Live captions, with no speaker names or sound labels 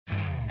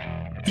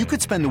You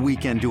could spend the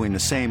weekend doing the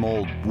same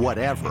old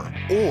whatever,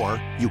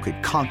 or you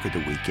could conquer the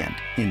weekend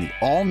in the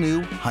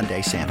all-new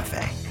Hyundai Santa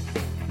Fe.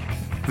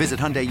 Visit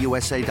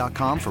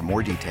HyundaiUSA.com for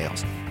more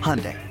details.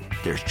 Hyundai,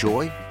 there's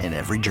joy in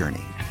every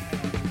journey.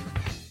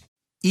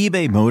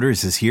 eBay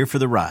Motors is here for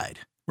the ride.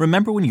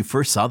 Remember when you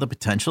first saw the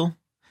potential?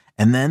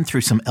 And then through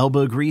some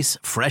elbow grease,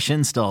 fresh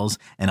installs,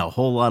 and a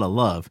whole lot of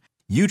love,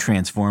 you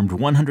transformed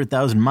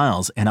 100,000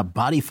 miles and a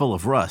body full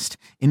of rust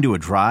into a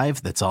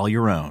drive that's all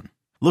your own.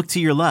 Look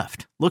to your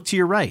left. Look to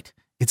your right.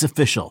 It's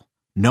official.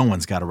 No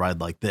one's got a ride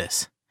like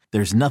this.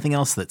 There's nothing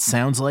else that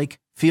sounds like,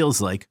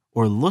 feels like,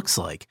 or looks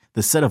like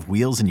the set of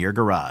wheels in your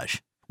garage.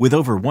 With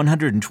over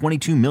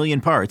 122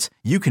 million parts,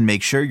 you can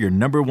make sure your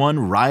number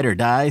one ride or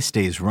die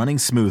stays running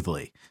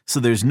smoothly.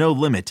 So there's no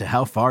limit to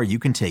how far you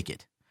can take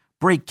it.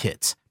 Brake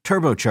kits,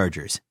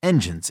 turbochargers,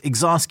 engines,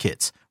 exhaust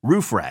kits,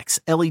 roof racks,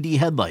 LED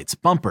headlights,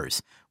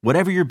 bumpers,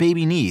 whatever your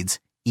baby needs,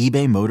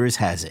 eBay Motors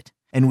has it.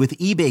 And with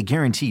eBay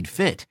Guaranteed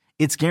Fit,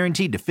 it's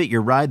guaranteed to fit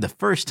your ride the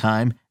first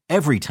time,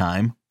 every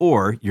time,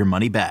 or your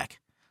money back.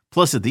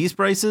 Plus, at these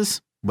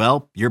prices,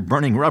 well, you're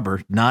burning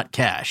rubber, not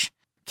cash.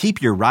 Keep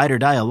your ride or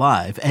die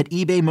alive at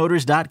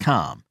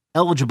ebaymotors.com.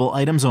 Eligible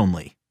items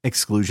only.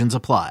 Exclusions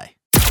apply.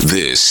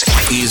 This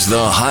is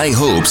the High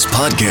Hopes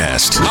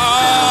Podcast.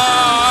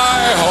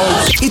 High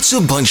Hopes. It's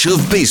a bunch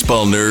of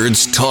baseball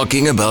nerds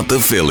talking about the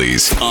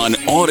Phillies on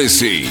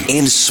Odyssey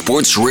and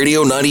Sports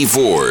Radio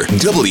 94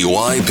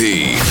 WIP.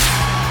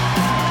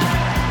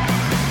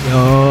 It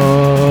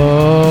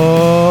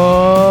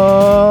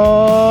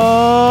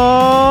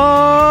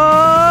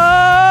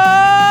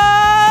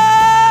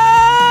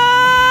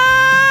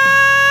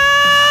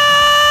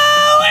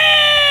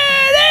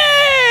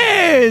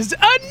is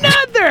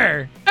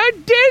another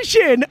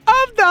edition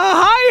of the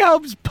High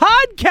Hopes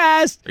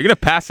Podcast. Are you going to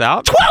pass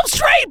out? 12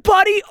 straight,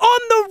 buddy, on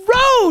the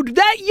road.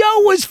 That yo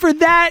was for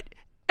that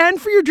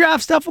and for your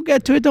draft stuff. We'll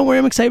get to it. Don't worry,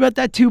 I'm excited about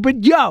that too.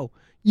 But yo,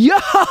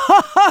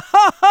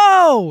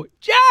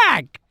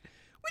 Jack.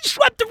 We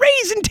swept the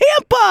Rays in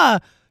Tampa.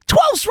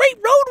 12 straight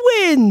road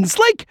wins.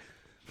 Like,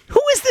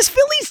 who is this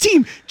Phillies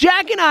team?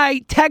 Jack and I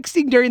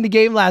texting during the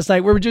game last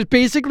night, we were just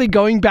basically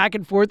going back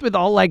and forth with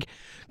all like,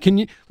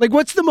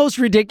 what's the most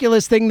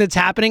ridiculous thing that's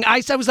happening?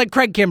 I was like,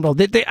 Craig Kimbrell.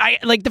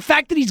 The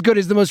fact that he's good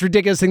is the most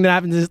ridiculous thing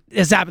that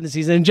has happened this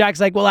season. And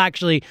Jack's like, well,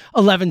 actually,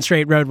 11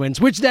 straight road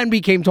wins, which then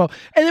became 12.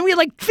 And then we had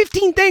like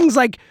 15 things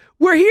like,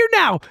 we're here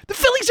now. The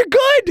Phillies are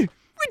good.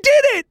 We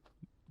did it.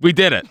 We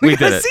did it. We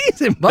did it.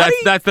 Season, buddy.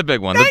 That's the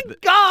big one.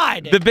 Thank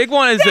God. The big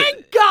one is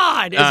Thank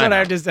God is what I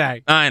have to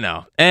say. I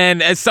know.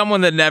 And as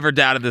someone that never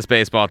doubted this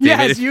baseball team,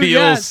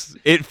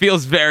 it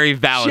feels very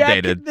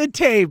validated. Check the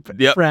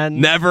tape,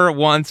 friend. Never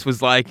once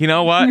was like, you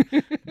know what?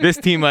 This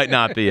team might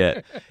not be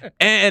it.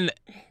 And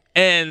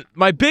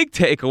my big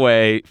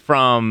takeaway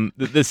from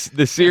the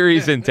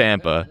series in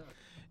Tampa,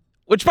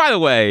 which by the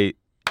way,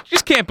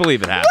 just can't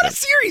believe it happened. What a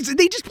series!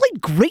 They just played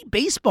great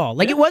baseball.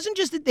 Like, it wasn't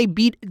just that they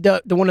beat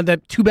the one of the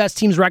two best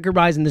teams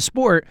record-wise in the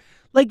sport.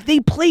 Like, they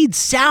played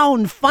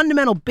sound,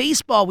 fundamental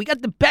baseball. We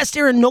got the best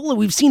Aaron Nola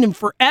we've seen in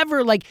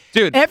forever. Like,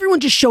 dude, everyone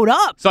just showed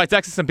up. So I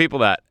texted some people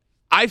that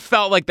I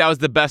felt like that was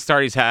the best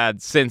start he's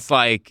had since,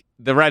 like,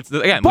 the Reds.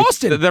 Again,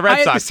 Boston. The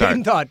Red Sox I had the start.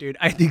 Same thought, dude.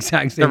 I had the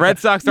exact same The Red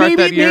Sox start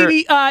that year.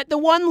 Maybe the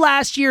one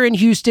last year in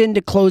Houston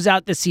to close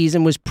out the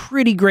season was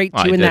pretty great,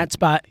 too, in that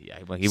spot. Yeah,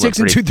 he 6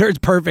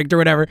 2/3 perfect or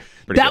whatever.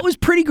 That was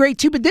pretty great,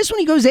 too. But this one,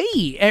 he goes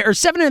 8 or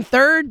 7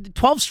 1/3,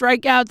 12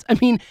 strikeouts. I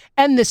mean,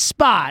 and the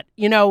spot,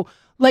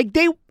 like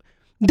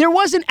there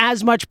wasn't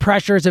as much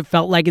pressure as it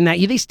felt like in that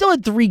year. They still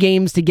had 3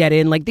 games to get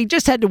in. Like, they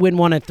just had to win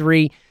 1 of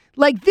 3.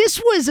 Like, this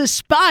was a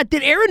spot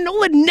that Aaron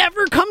Nola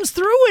never comes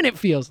through in, it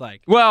feels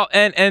like. Well,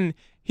 and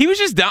he was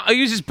just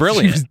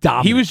brilliant. He was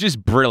dominant. He was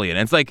just brilliant.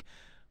 It's like,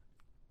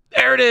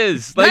 there it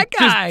is. Like, that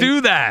guy. Just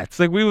do that. It's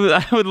like,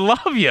 I would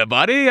love you,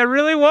 buddy. I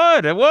really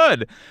would. I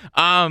would.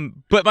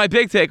 But my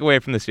big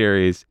takeaway from the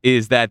series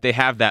is that they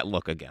have that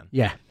look again.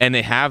 Yeah. And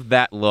they have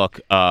that look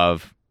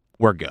of,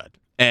 we're good.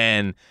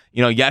 And,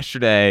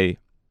 yesterday,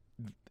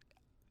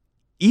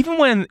 even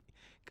when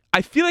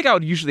I feel like I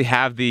would usually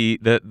have the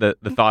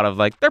thought of,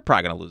 like, they're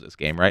probably going to lose this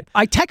game, right?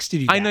 I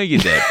texted you that. I know you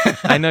did.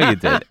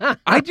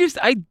 I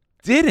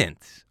didn't.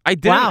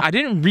 Wow. I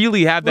didn't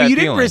really have that feeling. You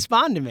feeling. Didn't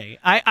respond to me.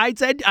 I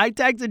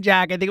texted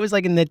Jack, I think it was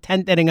like in the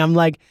 10th inning, I'm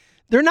like,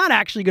 they're not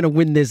actually going to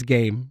win this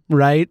game,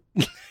 right?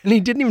 And he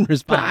didn't even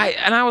respond.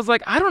 But I was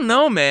like, I don't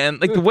know, man.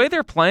 Like, the way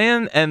they're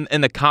playing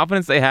and the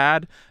confidence they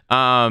had,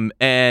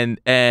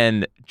 and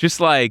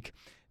just like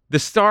the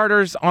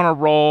starters on a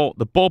roll,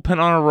 the bullpen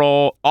on a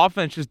roll,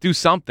 offense just do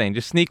something,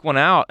 just sneak one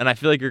out, and I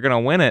feel like you're going to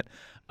win it.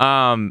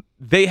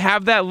 They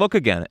have that look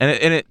again,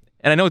 and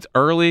I know it's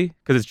early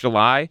because it's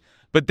July,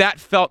 but that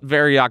felt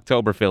very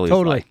October Phillies.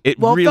 Totally. Like. It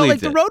felt really like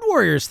did. the Road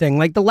Warriors thing.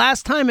 Like, the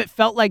last time it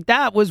felt like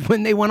that was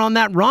when they went on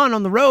that run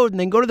on the road and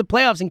then go to the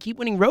playoffs and keep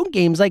winning road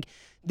games. Like,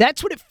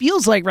 that's what it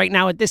feels like right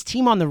now with this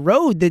team on the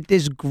road, that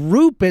this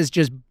group has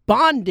just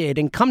bonded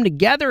and come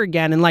together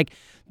again. And, like,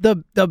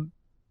 the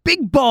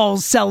big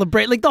balls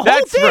celebrate, like the whole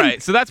That's thing.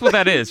 right. So that's what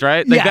that is,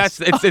 right? Like Yes.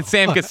 it's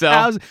Sam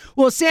Cassell.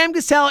 Well, Sam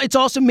Cassell, it's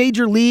also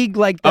Major League,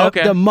 like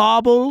the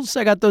marbles.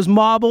 I got those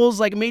marbles,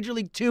 like Major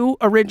League 2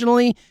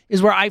 originally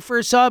is where I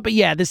first saw it. But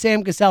yeah, the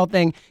Sam Cassell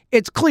thing,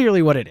 it's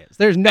clearly what it is.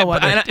 There's no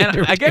other.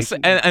 And I guess,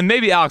 and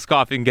maybe Alex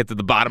Coffey can get to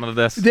the bottom of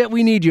this. That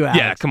we need you, Alex.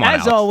 Yeah, come on,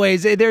 As Alex.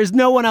 always, there's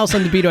no one else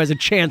on the beat who has a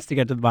chance to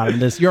get to the bottom of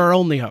this. You're our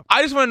only hope.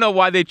 I just want to know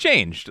why they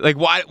changed. Like,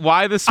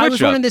 why the switch I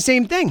was up? wondering the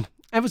same thing.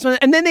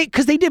 And then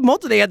because they did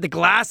multiple. They had the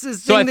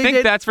glasses. So thing I they think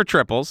did. that's for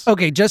triples.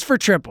 Okay, just for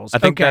triples. I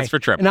think okay. that's for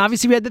triples. And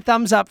obviously we had the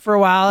thumbs up for a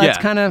while. That's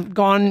Yeah. kind of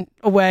gone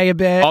away a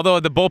bit. Although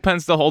the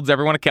bullpen still holds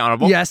everyone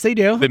accountable. Yes, they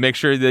do. They make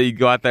sure that you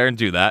go out there and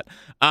do that.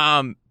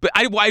 But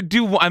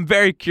I'm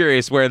very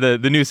curious where the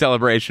new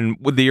celebration,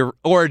 with the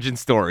origin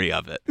story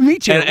of it. Me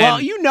too. And- Well,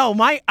 and- you know,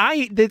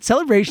 the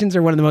celebrations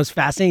are one of the most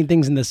fascinating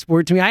things in the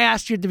sport to me. I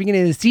asked you at the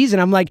beginning of the season,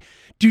 I'm like,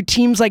 do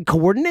teams like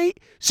coordinate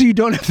so you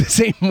don't have the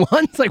same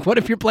ones? Like, what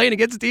if you're playing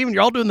against a team and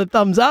you're all doing the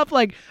thumbs up?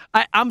 Like,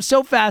 I'm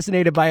so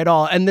fascinated by it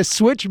all. And the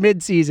switch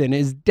mid-season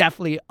is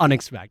definitely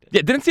unexpected.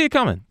 Yeah, didn't see it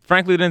coming.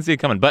 Frankly, didn't see it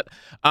coming. But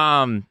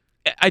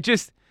I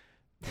just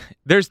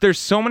there's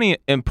so many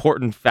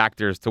important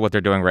factors to what they're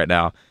doing right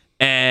now,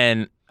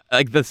 and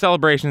like the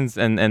celebrations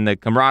and the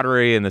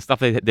camaraderie and the stuff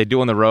they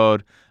do on the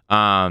road.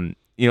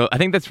 I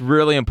think that's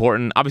really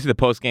important. Obviously, the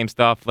post game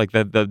stuff, like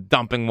the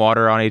dumping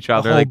water on each A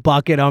other, whole like,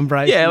 bucket on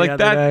Bryce. yeah, the like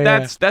other that.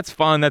 day, That's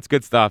fun. That's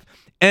good stuff.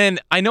 And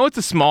I know it's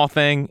a small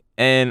thing,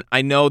 and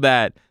I know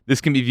that this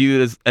can be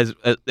viewed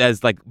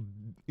as like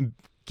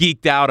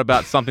geeked out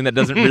about something that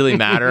doesn't really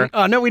matter.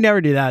 Oh no, we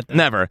never do that. Though.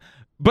 Never.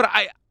 But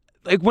I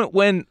like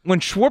when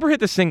Schwarber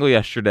hit the single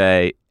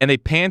yesterday, and they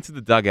panned to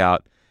the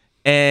dugout,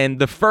 and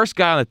the first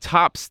guy on the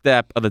top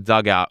step of the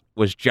dugout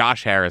was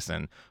Josh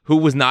Harrison, who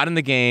was not in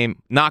the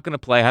game, not going to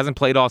play, hasn't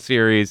played all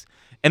series,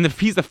 and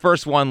he's the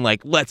first one.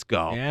 Like, let's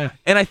go. Yeah.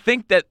 And I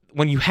think that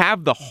when you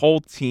have the whole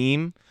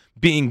team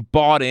being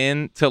bought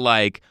in to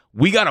like,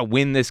 we got to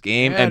win this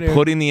game, Yeah, and dude.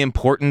 putting the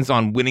importance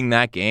on winning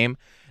that game,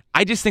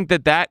 I just think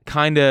that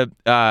kind of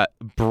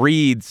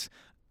breeds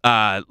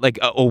like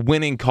a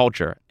winning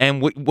culture.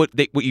 And what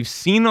you've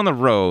seen on the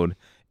road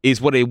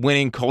is what a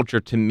winning culture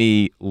to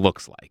me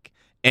looks like.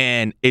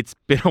 And it's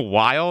been a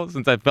while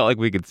since I felt like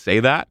we could say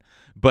that,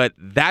 but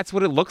that's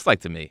what it looks like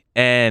to me.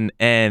 And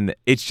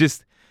it's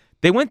just,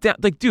 they went down,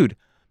 like, dude,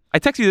 I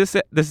texted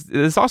you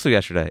this also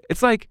yesterday.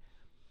 It's like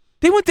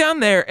they went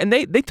down there and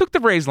they took the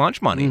Rays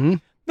lunch money. Mm-hmm.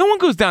 No one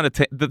goes down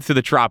to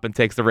the Trop and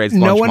takes the Rays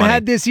lunch No money. one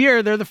had this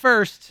year. They're the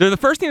first. They're the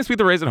first team to sweep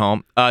the Rays at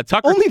home. Tucker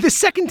Only the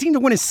second team to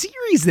win a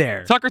series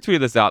there. Tucker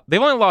tweeted this out.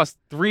 They've only lost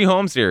 3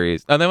 home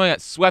series. They only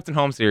got swept in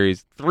home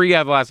series 3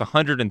 out of the last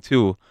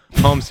 102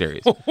 home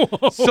series.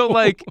 So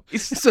like,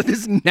 So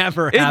this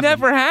never it happened.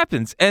 never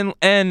happens.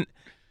 And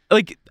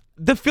like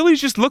the Phillies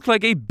just looked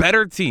like a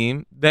better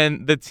team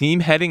than the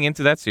team heading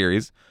into that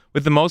series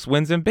with the most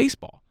wins in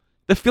baseball.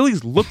 The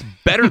Phillies looked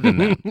better than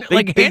them.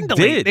 Like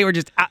handily. did. They were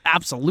just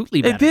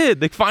absolutely They better.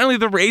 did. Like finally,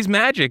 the Rays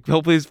magic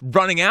hopefully is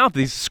running out.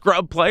 These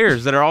scrub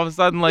players that are all of a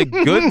sudden like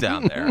good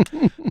down there.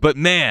 But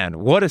man,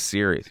 what a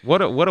series!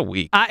 What a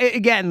week!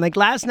 Again, like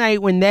last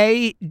night when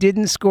they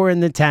didn't score in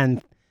the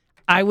 10th,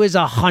 I was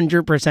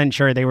 100%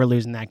 sure they were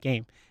losing that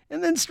game.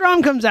 And then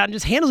Strom comes out and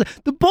just handles it.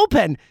 The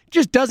bullpen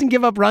just doesn't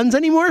give up runs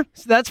anymore.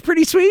 So that's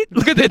pretty sweet.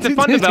 It's a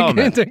fun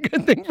development. It's a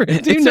good thing for a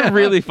team It's now. a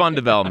really fun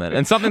development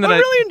and something that I'm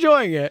really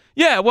enjoying it.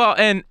 Yeah, well,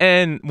 and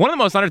one of the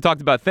most under talked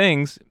about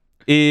things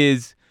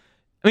is,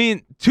 I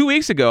mean, 2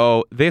 weeks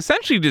ago they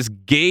essentially just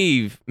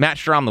gave Matt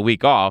Strom the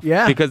week off,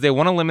 Yeah. because they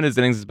want to limit his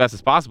innings as best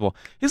as possible.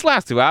 His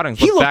last 2 outings,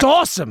 He looked looked back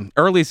awesome.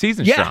 early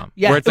season Yeah, Strom,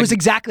 yeah. where It it's was like,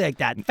 exactly like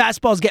that.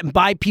 Fastball's getting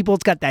by people.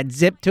 It's got that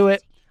zip to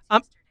it.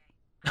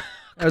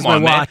 That was come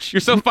on, my man. watch. You're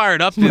so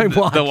fired up. My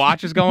The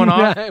watch is going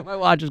off. Yeah, my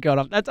watch is going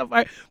off. That's how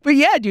fire. But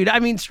yeah, dude. I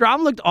mean,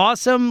 Strom looked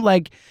awesome.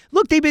 Like,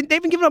 look, they've been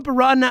giving up a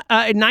run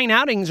in 9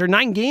 outings or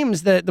 9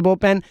 games. The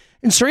bullpen,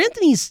 and Sir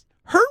Anthony's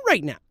hurt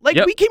right now. Like,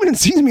 Yep. we came in and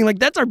season me like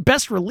that's our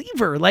best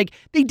reliever. Like,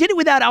 they did it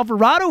without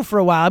Alvarado for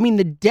a while. I mean,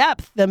 the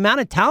depth, the amount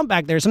of talent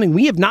back there is something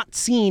we have not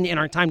seen in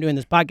our time doing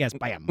this podcast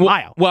by a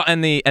mile. Well,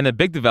 and the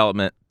big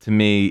development to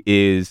me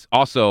is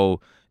also,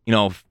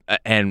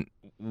 and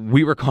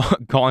we were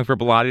calling for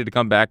Bellotti to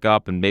come back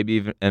up, and maybe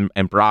even and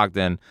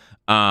Brogdon,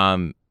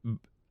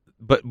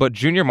 but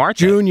Junior Marte.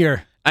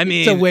 Junior. I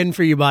mean, It's a win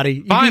for you, buddy.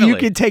 You Finally.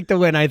 could take the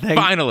win, I think.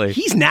 Finally.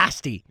 He's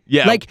nasty.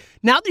 Yeah. Like,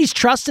 now that he's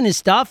trusting his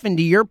stuff, and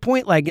to your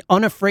point, like,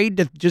 unafraid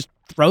to just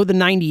throw the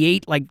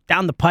 98, like,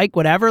 down the pike,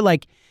 whatever,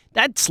 like,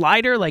 that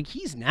slider, like,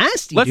 he's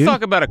nasty, Let's dude.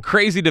 talk about a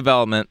crazy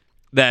development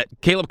that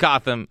Caleb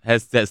Cotham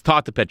has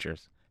taught to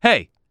pitchers.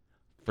 Hey,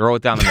 throw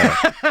it down the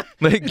middle.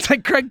 Like, It's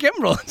like Craig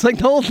Kimbrell. It's like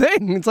the whole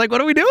thing. It's like, what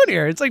are we doing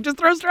here? It's like, just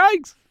throw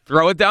strikes.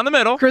 throw it down the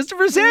middle.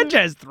 Christopher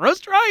Sanchez, throw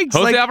strikes.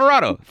 Jose Like,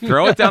 Alvarado,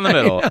 throw it down the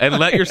middle and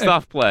let your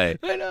stuff play.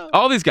 I know.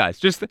 All these guys,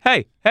 just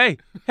hey,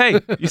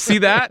 you see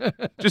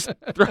that? Just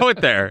throw it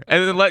there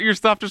and then let your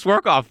stuff just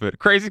work off it.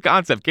 Crazy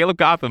concept. Caleb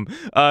Cotham,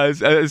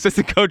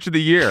 assistant coach of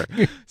the year.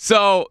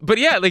 So, but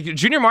yeah, like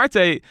Junior Marte,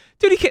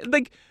 dude, he can't,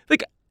 like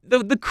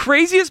the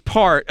craziest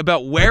part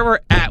about where we're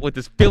at with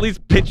this Phillies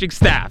pitching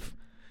staff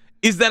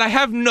is that I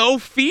have no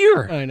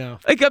fear. I know.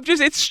 Like,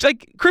 it's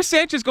like Chris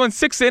Sanchez going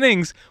 6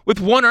 innings with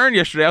 1 earned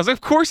yesterday. I was like,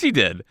 of course he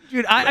did.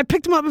 Dude, I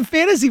picked him up in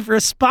fantasy for a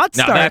spot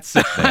Now start. that's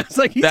sickening. I was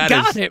like, he's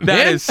got it, man.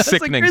 That is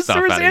sickening stuff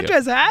out of you.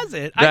 Sanchez has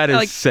it. That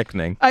is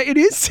sickening. It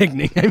is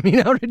sickening. I mean,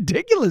 how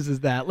ridiculous is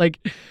that? Like,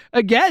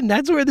 again,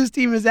 that's where this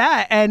team is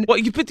at. And well,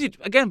 you put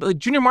like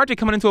Junior Marte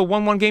coming into a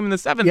 1-1 game in the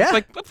 7th. Yeah. It's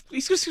like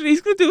he's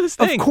going to do his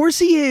thing. of course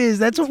he is.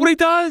 That's what he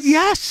does.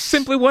 Yes.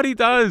 Simply what he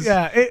does.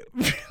 Yeah.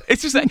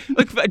 It's just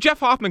like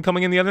Jeff Hoffman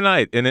coming in the other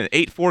night in an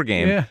 8-4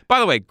 game. Yeah. By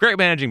the way, great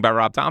managing by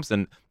Rob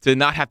Thompson to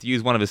not have to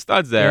use one of his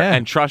studs there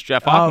and trust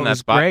Jeff Hoffman in that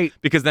spot. Great.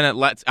 Because then it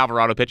lets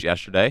Alvarado pitch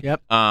yesterday.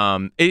 Yep.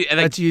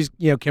 Let's use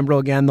Kimbrel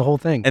again, the whole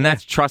thing. And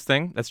that's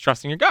trusting. That's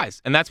trusting your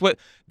guys. And that's what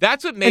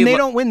made. And they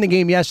don't win the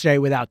game yesterday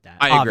without that.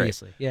 I agree.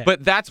 Obviously. Yeah.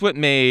 But that's what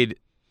made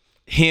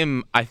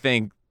him, I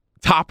think,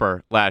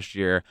 topper last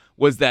year,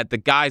 was that the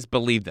guys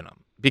believed in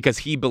him because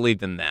he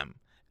believed in them.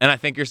 And I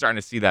think you're starting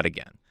to see that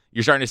again.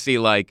 You're starting to see,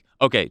 like,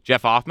 okay,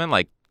 Jeff Hoffman,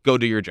 like, go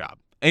do your job.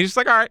 And he's just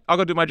like, all right, I'll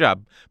go do my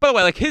job. By the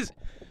way, like, his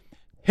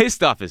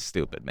stuff is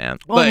stupid, man.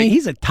 Well, like, I mean,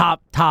 he's a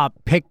top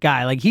pick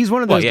guy. Like, he's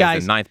one of those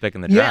guys. The 9th pick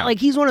in the draft. Yeah, like,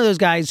 he's one of those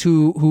guys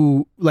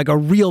who like a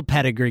real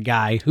pedigree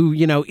guy who,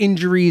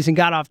 injuries and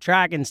got off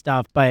track and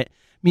stuff. But, I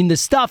mean, the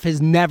stuff has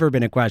never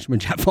been a question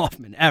with Jeff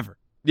Hoffman, ever.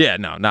 Yeah,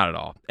 no, not at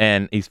all.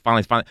 And he's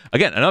finally,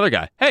 again, another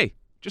guy. Hey,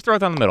 just throw it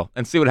down the middle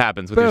and see what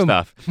happens with your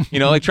stuff.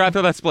 Like, try to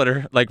throw that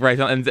splitter, like, right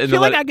on. And I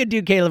feel like I could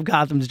do Caleb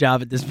Cotham's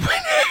job at this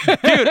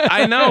point. Dude,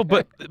 I know,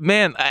 but,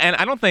 man, and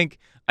I don't think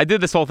I did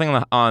this whole thing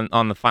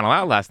on the Final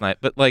Out last night,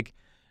 but, like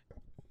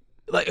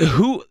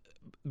who,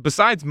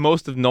 besides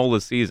most of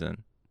Nola's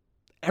season,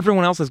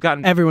 everyone else has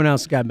gotten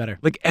better.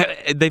 Like,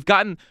 they've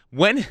gotten,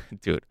 when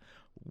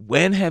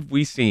have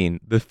we seen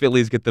the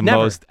Phillies get the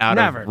most out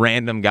of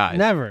random guys?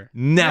 Never.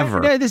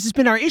 This has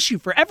been our issue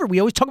forever. We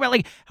always talk about,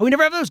 like, how we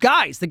never have those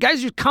guys. The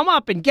guys just come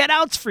up and get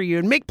outs for you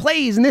and make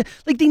plays, and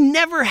they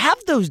never have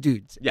those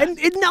dudes. Yes.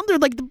 And now they're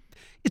like,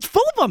 it's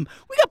full of them.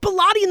 We got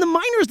Bilotti in the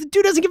minors. The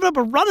dude hasn't given up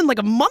a run in like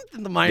a month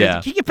in the minors.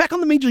 Yeah. He can't get back on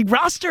the major league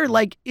roster.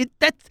 Like,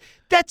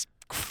 that's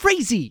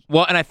crazy.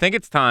 Well, and I think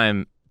it's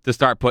time to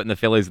start putting the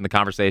Phillies in the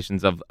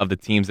conversations of the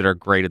teams that are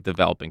great at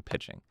developing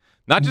pitching.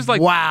 Not just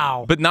like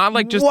but not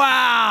like just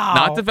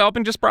not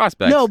developing just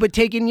prospects. No, but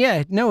taking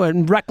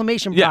and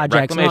reclamation projects.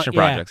 Reclamation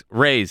projects.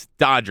 Rays,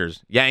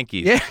 Dodgers,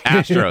 Yankees,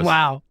 Astros.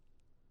 Wow.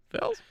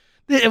 Phils?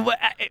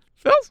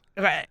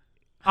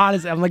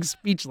 Honestly, I'm like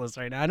speechless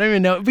right now. I don't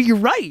even know. But you're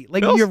right.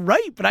 Like, you're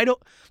right. But I don't.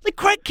 Like,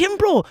 Craig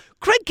Kimbrel.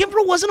 Craig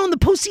Kimbrel wasn't on the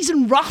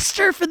postseason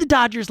roster for the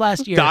Dodgers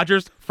last year.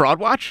 Dodgers fraud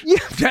watch? Yeah,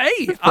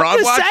 hey, I'm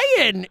just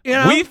saying.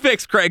 We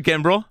fixed Craig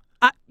Kimbrel.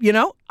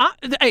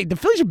 Hey, the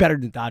Phillies are better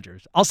than the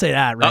Dodgers. I'll say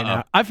that right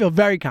now. I feel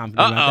very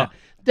confident about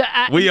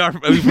that. We are.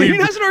 I'm talking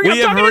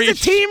as a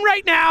team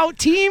right now.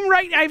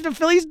 The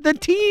Phillies, the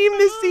team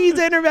this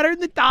season are better than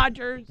the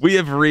Dodgers. We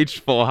have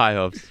reached full high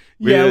hopes.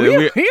 We are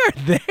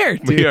there,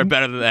 dude. We are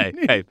better than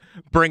hey,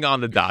 bring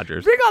on the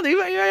Dodgers. Bring on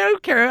I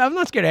don't care. I'm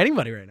not scared of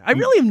anybody right now. I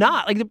really am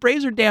not. Like, the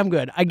Braves are damn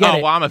good. I get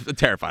it. Well, I'm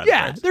terrified of the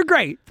Braves. They're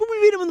great. But we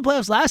beat them in the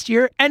playoffs last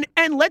year. And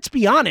let's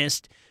be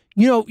honest,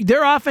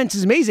 their offense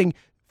is amazing.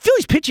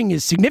 Philly's pitching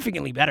is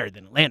significantly better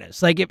than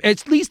Atlanta's. Like,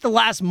 at least the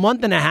last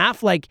month and a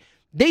half, like,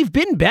 they've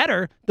been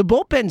better. The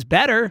bullpen's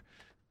better.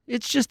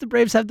 It's just the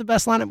Braves have the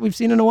best lineup we've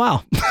seen in a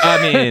while.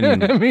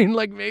 I mean,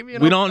 like, maybe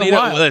we don't need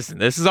to listen.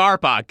 This is our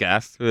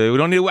podcast. We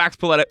don't need to wax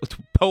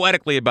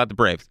poetically about the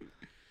Braves.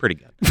 Pretty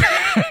good.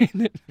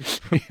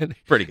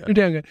 Pretty good. You're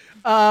damn good.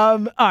 All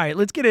right,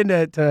 let's get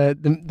into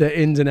the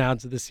ins and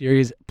outs of the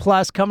series.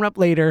 Plus, coming up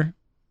later,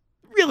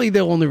 really the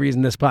only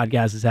reason this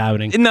podcast is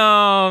happening.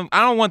 No, I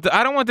don't want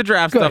the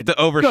draft stuff to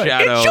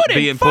overshadow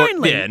the important.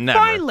 Finally, yeah, never.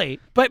 Finally.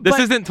 But this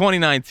isn't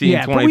 2019,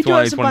 yeah, 2020. but we do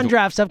have some fun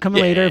draft stuff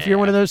coming later. If you're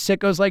one of those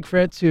sickos like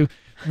Fritz who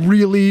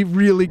really,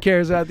 really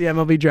cares about the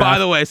MLB draft. By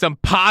the way, some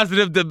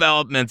positive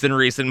developments in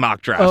recent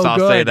mock drafts. I'll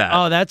say that.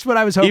 Oh, that's what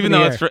I was hoping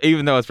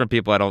even though it's from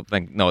people I don't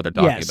think know what they're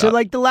talking about. So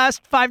like the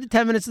last 5 to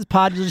 10 minutes of this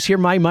pod, you'll just hear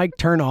my mic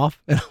turn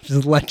off, and I'll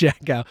just let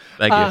Jack go.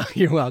 Thank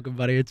you. You're welcome,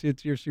 buddy. It's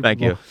your Super Thank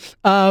Bowl. you.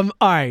 All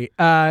right.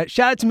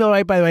 Shout out to Miller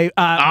Lite, by the way.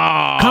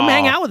 Come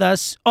hang out with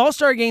us.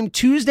 All-Star Game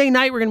Tuesday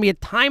night. We're going to be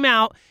at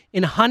Timeout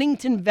in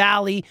Huntington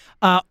Valley,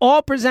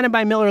 all presented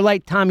by Miller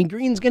Lite. Tommy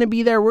Green's going to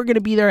be there. We're going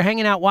to be there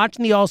hanging out,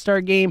 watching the All-Star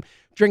Game,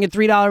 drinking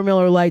 $3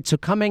 Miller Lite. So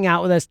come hang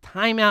out with us.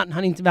 Timeout in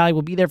Huntington Valley.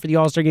 We'll be there for the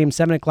All-Star Game,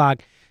 7 o'clock.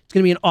 It's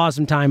going to be an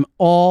awesome time.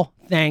 All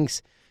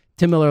thanks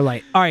to Miller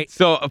Lite. All right.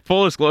 So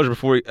full disclosure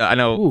before I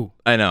know.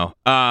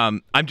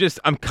 I'm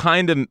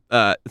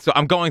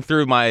going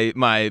through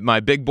my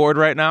big board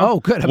right now. Oh,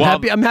 good.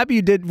 I'm happy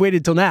you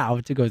waited till now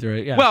to go through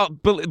it. Yeah. Well,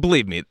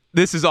 believe me,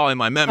 this is all in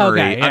my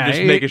memory. Okay, yeah, I'm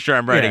just making sure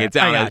I'm writing it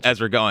down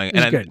as we're going.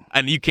 Good.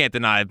 And you can't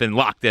deny I've been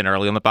locked in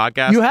early on the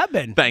podcast. You have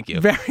been. Thank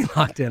you. Very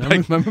locked in.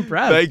 I'm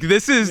impressed. Like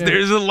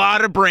there's a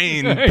lot of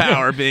brain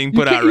power being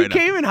put out right now. You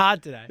came in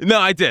hot today. No,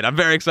 I did. I'm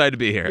very excited to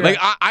be here. Yeah. Like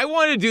I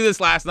wanted to do this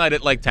last night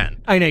at like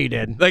 10. I know you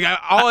did. Like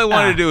all I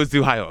wanted to do was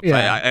do high hopes.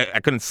 Yeah. I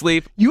couldn't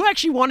sleep. You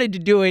actually wanted to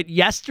do it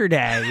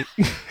yesterday,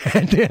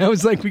 and I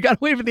was like, we got to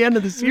wait for the end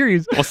of the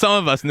series. Well, some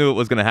of us knew it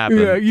was going to happen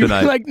You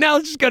tonight. were like, now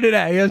let's just go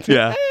today.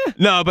 Yeah.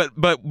 No,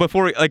 but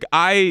before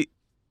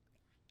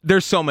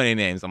there's so many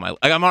names on my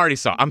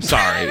I'm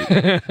sorry.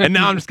 And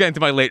now I'm just getting to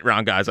my late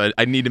round guys.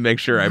 I need to make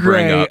sure I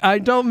bring Great. up. I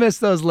don't miss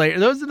those later.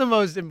 Those are the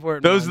most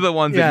important. Those are the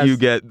ones that you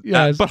get.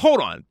 Yes. But hold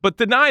on. But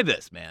deny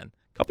this, man.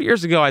 A couple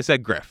years ago, I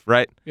said Griff,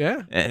 right?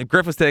 Yeah. And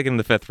Griff was taken in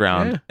the 5th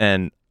round. Yeah.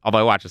 And although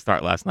I watched the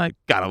start last night,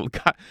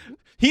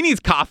 he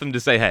needs Cotham to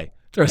say, hey,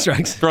 Throw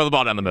strikes. throw the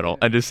ball down the middle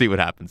and just see what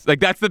happens. Like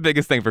that's the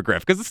biggest thing for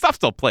Griff because the stuff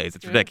still plays.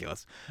 It's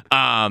ridiculous.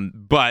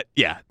 But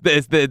yeah,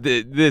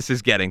 this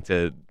is getting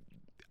to.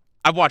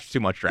 I've watched too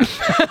much draft.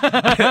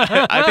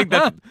 I think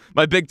that's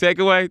my big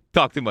takeaway.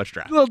 Talk too much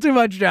draft. A little too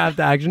much draft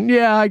action.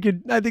 Yeah, I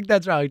think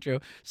that's probably true.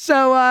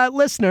 So,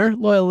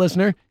 loyal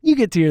listener, you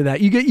get to hear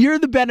that. You're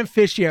the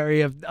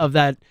beneficiary of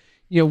that.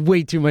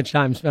 Way too much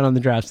time spent on the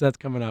draft. So that's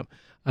coming up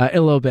in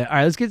a little bit. All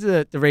right, let's get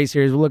to the Rays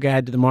series. We'll look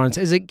ahead to the Marlins.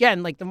 As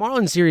again, like the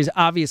Marlins series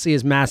obviously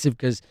is massive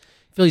because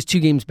Philly's 2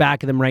 games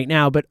back of them right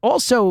now, but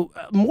also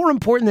more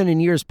important than in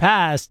years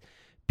past.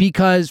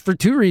 Because for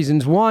 2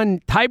 reasons. One,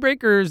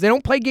 tiebreakers, they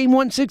don't play game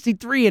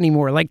 163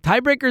 anymore. Like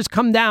tiebreakers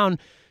come down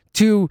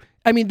to,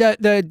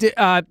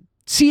 the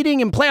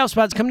seeding and playoff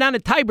spots come down to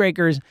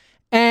tiebreakers,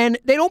 and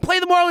they don't play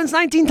the Marlins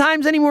 19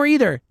 times anymore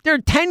either. There are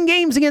 10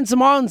 games against the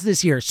Marlins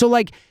this year. So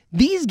like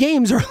these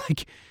games are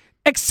like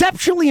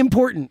exceptionally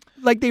important.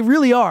 Like they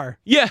really are.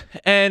 Yeah,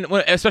 and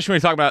especially when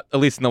you talk about at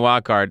least in the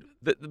wild card,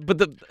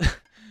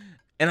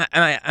 and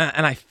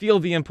I feel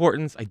the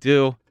importance. I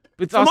do.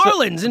 It's also,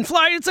 Marlins in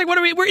Florida. It's like,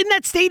 we're in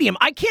that stadium.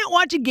 I can't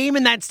watch a game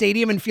in that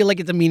stadium and feel like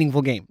it's a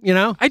meaningful game.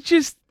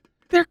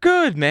 They're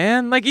good,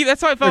 man. Like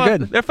that's why I felt. They're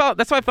good.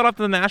 That's why I felt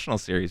after the National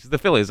Series, the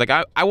Phillies. Like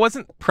I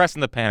wasn't pressing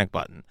the panic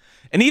button,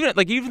 and even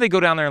if they go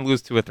down there and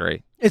lose 2 or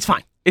 3, it's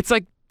fine. It's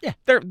like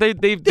they're better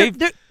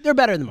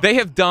than them. They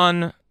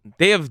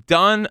have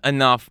done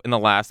enough in the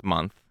last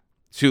month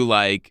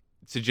to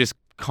just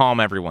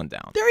calm everyone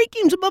down. They're 8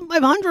 games above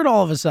 500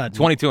 all of a sudden.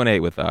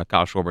 22-8 with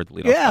Kyle Schwarber at the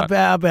leadoff.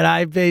 Yeah, but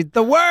I've been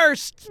the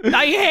worst.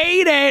 I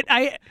hate it.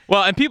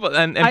 And people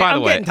and by the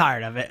I'm way, getting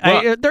tired of it.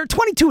 Well, they're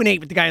 22-8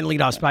 with the guy in the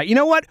leadoff spot. You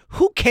know what?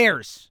 Who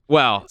cares?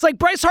 Well, it's like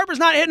Bryce Harper's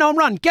not hitting a home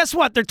run. Guess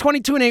what? They're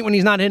 22-8 when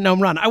he's not hitting a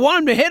home run. I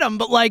want him to hit him,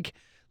 but like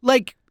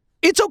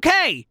it's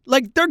okay.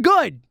 Like they're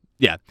good.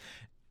 Yeah.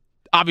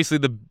 Obviously,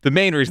 the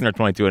main reason they're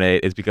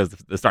 22-8 is because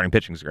the starting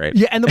pitching is great.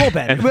 Yeah, and the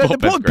bullpen. And the bullpen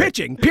bullpen's great.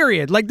 pitching,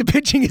 period. Like, the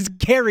pitching has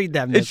carried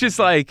them. It's just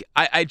like,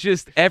 I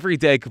just, every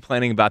day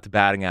complaining about the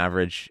batting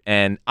average.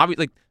 And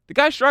obviously, the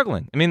guy's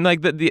struggling. I mean,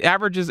 like, the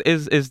average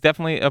is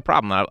definitely a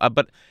problem.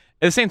 But at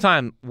the same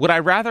time, would I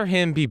rather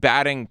him be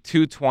batting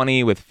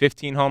 .220 with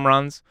 15 home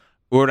runs?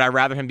 Or would I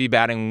rather him be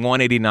batting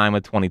 .189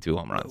 with 22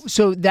 home runs?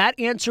 So that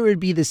answer would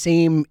be the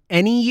same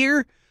any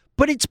year.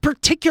 But it's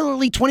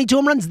particularly 22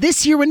 home runs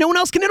this year when no one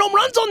else can hit home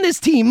runs on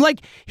this team. Like,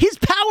 his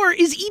power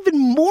is even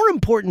more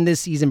important this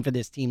season for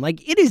this team.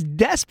 Like, it is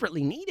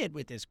desperately needed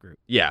with this group.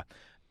 Yeah.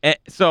 And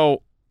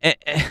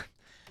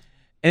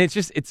it's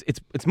just,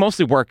 it's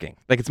mostly working.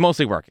 Like, it's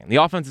mostly working. The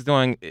offense is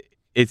doing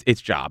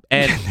its job.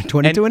 And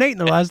 22-8 in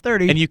the last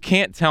 30. And you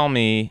can't tell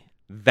me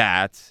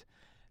that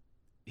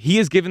he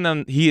has given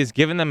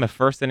them a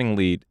first inning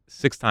lead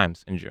 6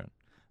 times in June.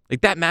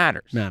 Like, that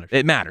matters.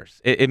 It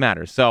matters. It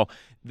matters. So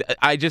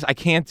I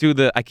can't do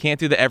the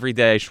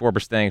everyday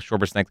Schwarber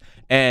stinks,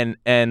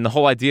 and the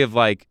whole idea of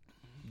like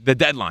the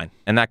deadline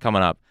and that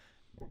coming up.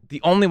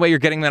 The only way you're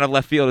getting that out of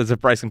left field is if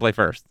Bryce can play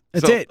first.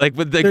 That's it. Like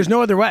there's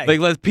no other way.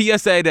 Like, let's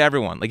PSA to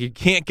everyone. Like, you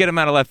can't get him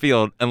out of left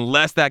field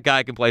unless that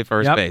guy can play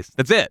first base.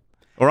 That's it.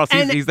 Or else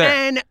he's there.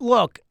 And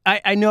look,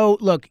 I know.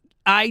 Look,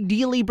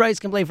 ideally Bryce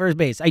can play first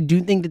base. I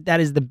do think that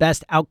is the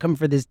best outcome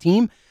for this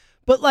team.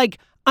 But like,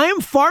 I am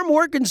far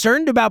more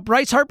concerned about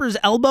Bryce Harper's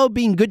elbow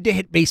being good to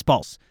hit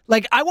baseballs.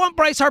 Like, I want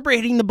Bryce Harper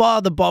hitting the ball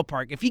at the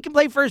ballpark. If he can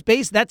play first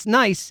base, that's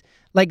nice.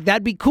 Like,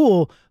 that'd be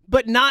cool.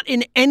 But not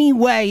in any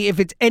way if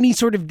it's any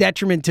sort of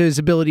detriment to his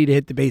ability to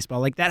hit the baseball.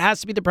 Like, that has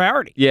to be the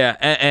priority. Yeah,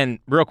 and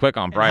real quick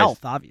on Bryce. And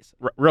health, obviously.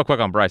 Real quick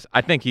on Bryce. I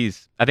think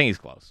he's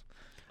close.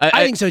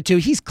 I think so, too.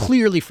 He's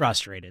clearly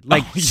frustrated.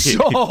 Like,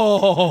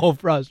 so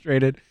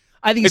frustrated.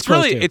 I think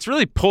it's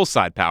really pull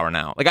side power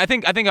now. Like I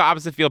think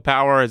opposite field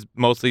power has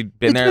mostly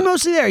been there. It's been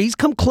mostly there. He's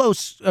come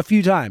close a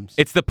few times.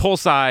 It's the pull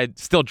side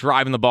still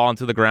driving the ball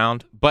into the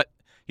ground, but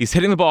he's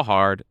hitting the ball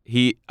hard.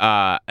 It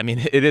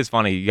is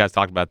funny. You guys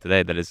talked about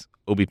today that his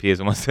OBP is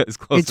almost as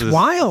close to his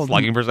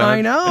slugging percentage.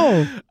 I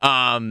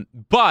know.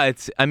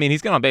 But I mean,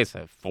 he's getting on base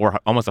at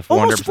almost a 400%.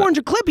 Almost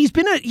 400 clip. He's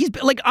been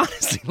like,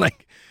 honestly,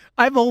 like,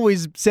 I've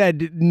always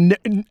said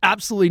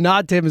absolutely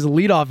not to him as a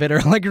leadoff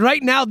hitter. Like,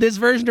 right now, this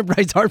version of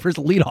Bryce Harper's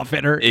a leadoff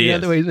hitter. He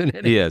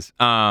is.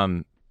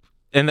 And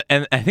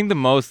I think the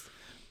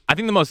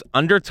most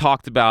under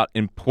talked about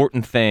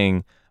important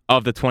thing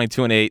of the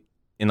 22-8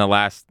 in the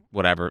last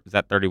whatever is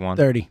that 31?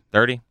 30.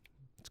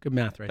 It's good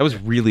math, right? That was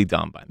really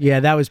dumb by me. Yeah,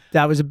 that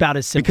was about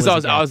as simple.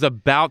 Because I was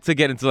about to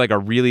get into like a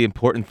really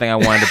important thing I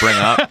wanted to bring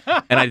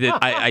up, And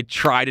I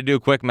tried to do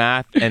quick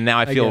math, and now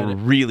I feel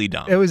really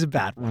dumb. It was a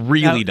bad one.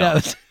 Really dumb.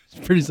 That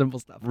was pretty simple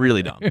stuff.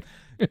 Really dumb.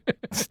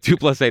 2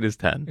 + 8 is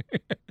 10.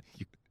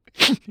 You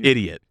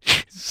idiot.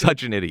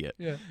 Such an idiot.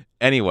 Yeah.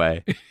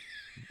 Anyway.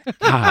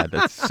 God,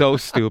 that's so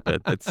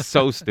stupid. That's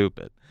so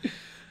stupid.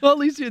 Well, at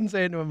least you didn't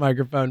say it into a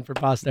microphone for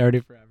posterity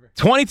forever.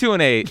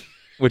 22-8,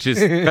 which is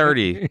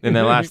 30 in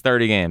their last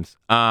 30 games.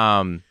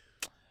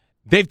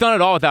 They've done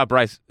it all without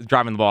Bryce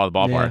driving the ball out of the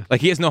ballpark. Yeah. Like,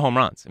 he has no home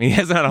runs. I mean, he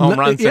hasn't had a home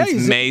run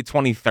since May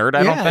 23rd,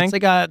 I don't think.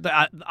 It's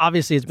like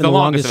obviously it's been the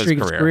longest streak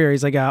of his career.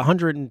 He's like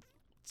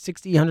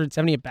 160,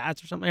 170 at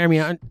bats or something. I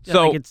mean, like,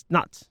 it's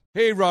nuts.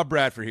 Hey, Rob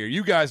Bradford here.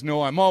 You guys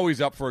know I'm always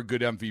up for a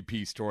good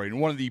MVP story, and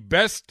one of the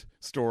best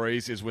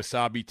stories is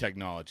Wasabi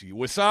Technology.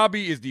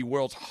 Wasabi is the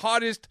world's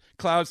hottest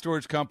cloud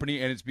storage company,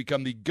 and it's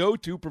become the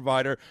go-to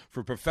provider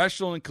for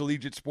professional and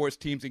collegiate sports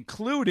teams,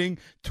 including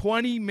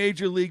 20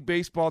 Major League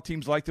Baseball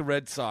teams like the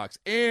Red Sox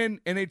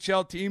and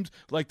NHL teams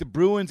like the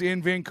Bruins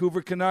and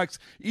Vancouver Canucks.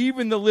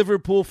 Even the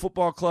Liverpool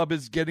Football Club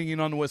is getting in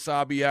on the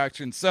Wasabi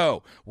action.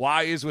 So,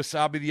 why is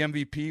Wasabi the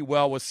MVP?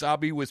 Well,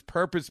 Wasabi was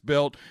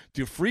purpose-built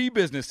to free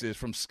businesses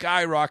from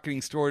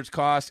skyrocketing storage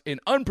costs and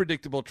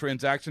unpredictable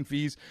transaction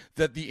fees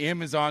that the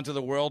Amazons of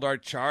the world are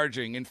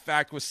charging. In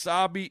fact,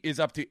 Wasabi is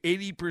up to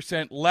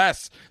 80%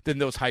 less than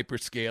those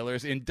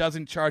hyperscalers and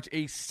doesn't charge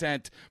a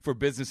cent for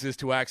businesses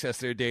to access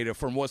their data.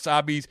 From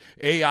Wasabi's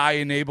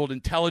AI-enabled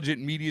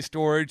intelligent media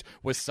storage,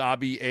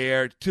 Wasabi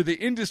Air, to the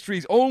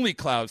industry's only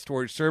cloud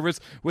storage service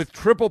with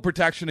triple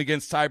protection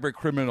against cyber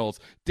criminals,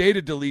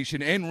 data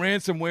deletion, and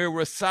ransomware,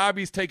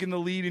 Wasabi's taken the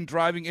lead in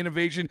driving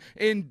innovation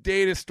in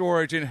data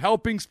storage and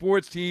helping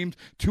sports teams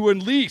to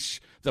unleash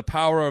the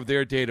power of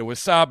their data.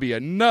 Wasabi,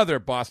 another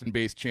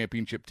Boston-based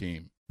championship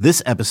team.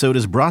 This episode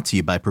is brought to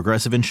you by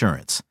Progressive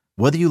Insurance.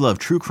 Whether you love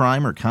true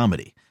crime or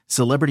comedy,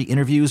 celebrity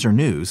interviews or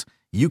news,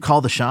 you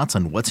call the shots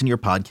on what's in your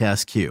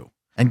podcast queue.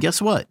 And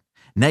guess what?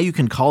 Now you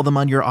can call them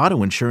on your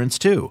auto insurance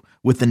too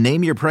with the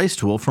Name Your Price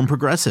tool from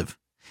Progressive.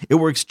 It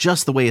works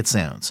just the way it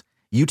sounds.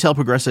 You tell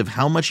Progressive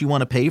how much you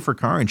want to pay for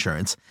car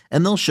insurance,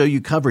 and they'll show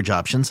you coverage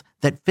options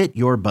that fit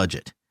your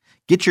budget.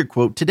 Get your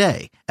quote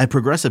today at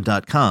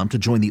Progressive.com to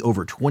join the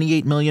over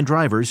 28 million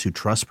drivers who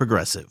trust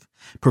Progressive.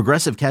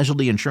 Progressive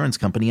Casualty Insurance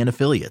Company and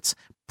Affiliates.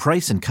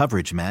 Price and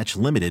coverage match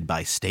limited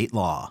by state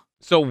law.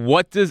 So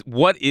what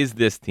is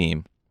this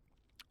team?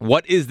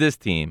 What is this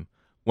team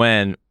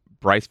when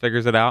Bryce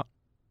figures it out?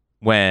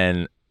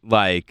 When,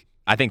 like,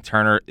 I think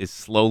Turner is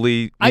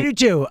slowly... I do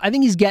too. I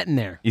think he's getting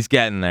there. He's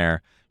getting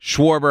there.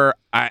 Schwarber,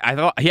 I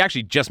thought he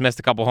actually just missed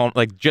a couple down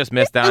in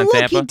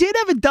Tampa. He did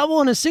have a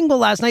double and a single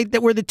last night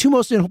that were the two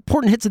most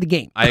important hits of the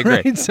game. I agree.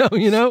 Right? So,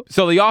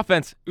 So the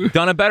offense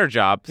done a better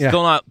job. Yeah.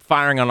 Still not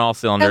firing on all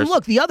cylinders. And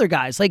look, the other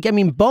guys,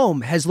 Bohm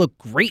has looked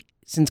great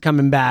since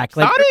coming back.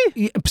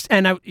 Stoddy?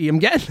 And I'm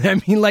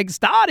getting,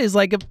 Stott is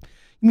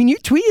you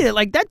tweeted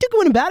it, that dude could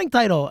win a batting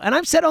title. And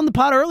I've said on the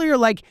pod earlier,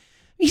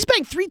 he's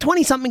batting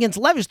 320-something against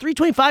Levis,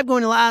 325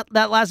 going to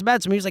that last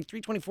bat. So maybe he was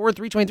 324,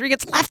 323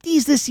 against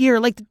lefties this year.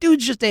 The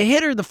dude's just a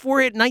hitter. The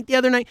 4-hit night the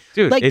other night.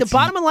 Dude, the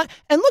bottom of the line.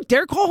 And look,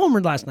 Derek Hall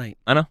homered last night.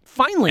 I know.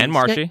 Finally. And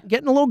Marshy.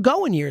 Getting a little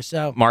going here.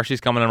 So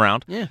Marshy's coming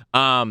around. Yeah.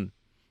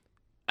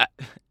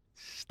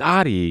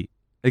 Stoddy,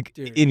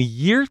 in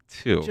year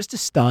 2. Just a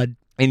stud.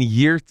 In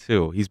year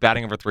 2, he's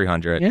batting over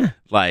 300. Yeah.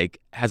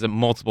 Has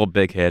multiple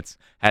big hits.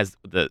 Has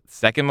the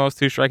second most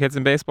two-strike hits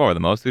in baseball, or the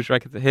most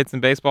two-strike hits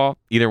in baseball.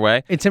 Either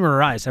way, it's him or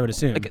Rice, I would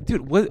assume.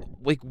 Dude,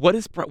 what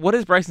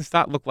does Bryson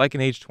Stott look like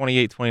in age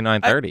 28,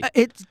 29, 30?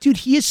 Dude,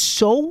 he is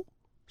so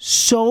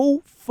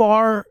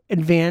far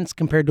advanced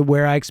compared to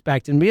where I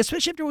expected him to be,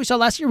 especially after what we saw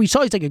last year. We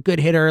saw he's a good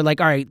hitter. All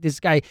right, this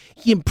guy,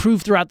 he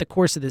improved throughout the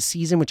course of the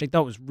season, which I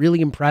thought was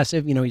really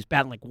impressive. He's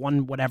batting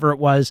one whatever it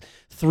was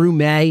through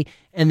May,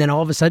 and then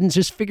all of a sudden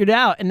just figured it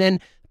out. And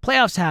then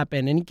playoffs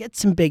happen, and he gets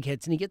some big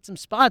hits, and he gets some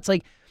spots.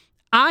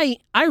 I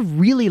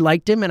really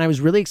liked him, and I was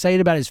really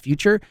excited about his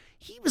future.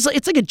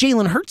 It's like a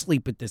Jalen Hurts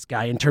leap with this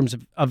guy in terms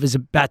of his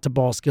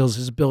bat-to-ball skills,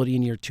 his ability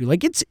in year 2.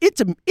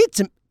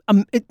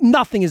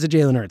 Nothing is a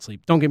Jalen Hurts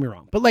leap. Don't get me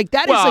wrong, but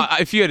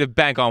if you had to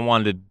bank on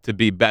one to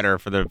be better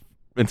for the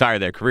entire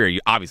their career, you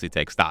obviously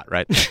take Stott,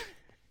 right?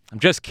 I'm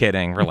just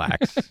kidding.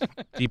 Relax.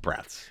 Deep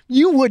breaths.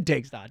 You would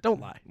take Stott.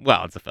 Don't lie.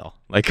 Well, it's a Phil.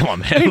 Come on,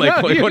 man.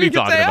 What are you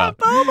talking about?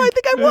 I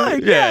think I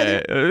would.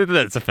 Yeah,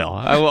 that's a Phil.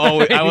 I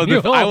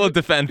will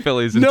defend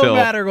Phillies until no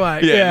matter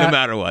what. No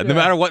matter what. No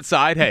matter what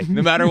side. Hey,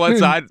 no matter what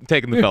side, I'm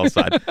taking the Phil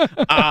side.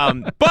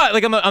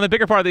 But on the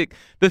bigger part of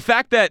the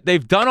fact that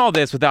they've done all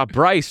this without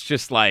Bryce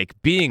just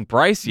being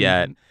Bryce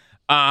yet,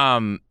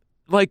 a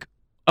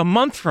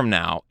month from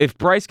now, if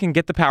Bryce can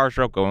get the power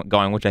stroke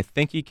going, which I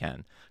think he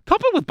can.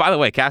 Coupled with, by the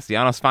way,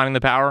 Castellanos finding the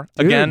power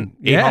again,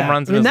 8 home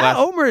runs in his last.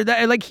 Homer,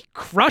 he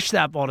crushed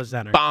that ball to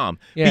center. Bomb.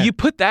 Yeah. But you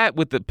put that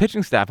with the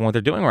pitching staff and what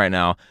they're doing right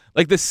now,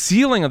 the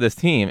ceiling of this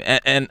team,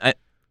 and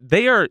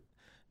they're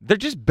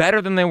just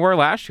better than they were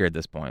last year at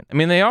this point. I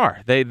mean, they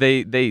are. They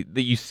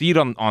you see it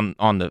on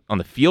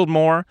the field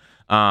more.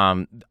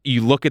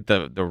 You look at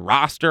the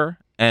roster.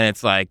 And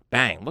it's like,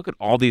 bang, look at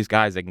all these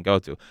guys they can go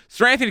to.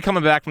 Sir Anthony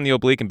coming back from the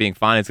oblique and being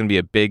fine is going to be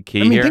a big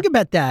key here. Think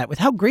about that. With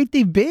how great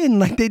they've been,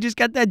 like they just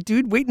got that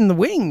dude waiting in the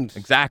wings.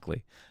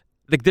 Exactly.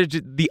 Like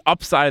the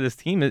upside of this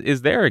team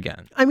is there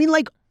again. I mean,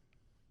 like,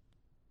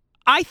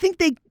 I think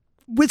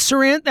with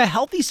the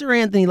healthy Sir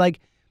Anthony, like,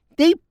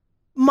 they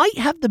might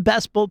have the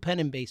best bullpen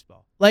in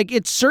baseball. Like,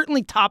 it's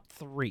certainly top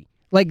 3.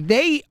 Like,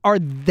 they are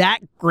that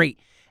great.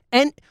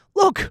 And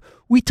look,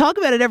 we talk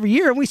about it every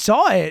year, and we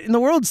saw it in the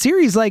World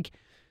Series. Like,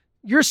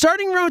 your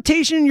starting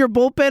rotation and your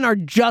bullpen are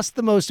just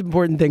the most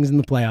important things in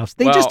the playoffs.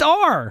 They just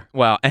are.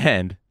 Well,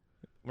 and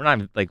we're not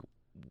even, like,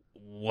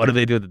 what do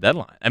they do at the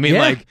deadline? I mean,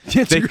 like,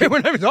 it's great. We're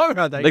not even talking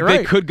about that. Like, You're right.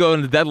 they could go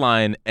into the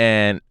deadline,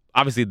 and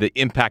obviously the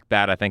impact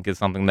bat, I think, is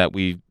something that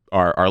we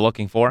are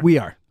looking for. We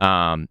are.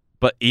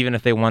 But even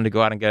if they wanted to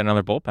go out and get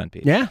another bullpen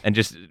piece, and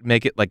just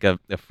make it like a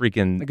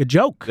freaking like a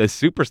joke, a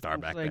superstar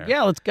back there.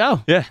 Yeah, let's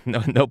go. Yeah,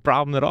 no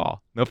problem at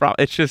all. No problem.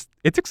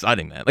 It's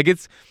exciting, man. Like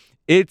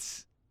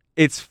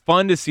it's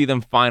fun to see them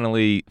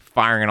finally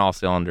firing on all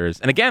cylinders.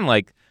 And again,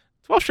 like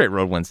 12 straight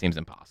road wins seems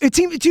impossible. It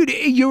seems, dude,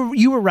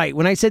 you were right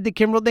when I said the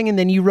Kimbrel thing, and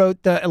then you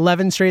wrote the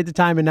 11 straight at the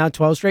time, and now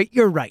 12 straight.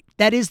 You're right.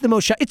 That is the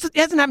most. It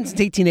hasn't happened since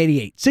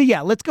 1888. So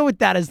yeah, let's go with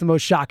that as the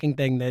most shocking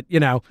thing that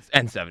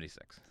And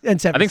 76. And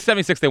 76. I think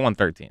 76 they won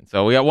 13.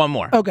 So we got one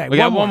more. Okay, we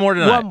got one more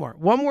tonight.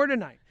 One more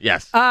tonight.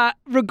 Yes.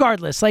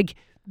 Regardless, like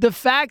the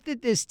fact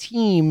that this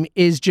team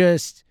is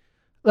just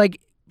like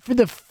for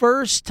the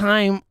first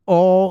time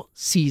all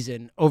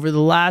season over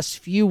the last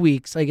few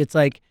weeks, like it's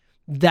like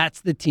that's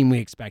the team we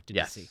expected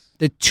to see.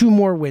 The 2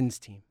 more wins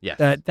team. Yes.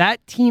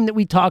 That team that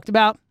we talked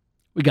about,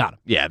 we got them.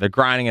 Yeah, they're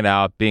grinding it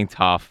out, being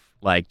tough.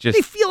 Like just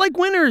they feel like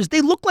winners.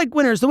 They look like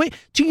winners. The way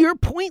to your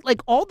point,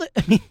 like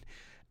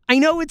I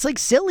know it's like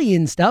silly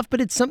and stuff, but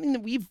it's something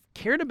that we've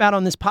cared about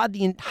on this pod.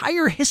 The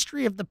entire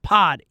history of the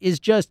pod is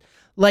just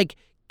like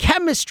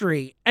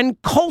chemistry and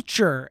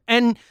culture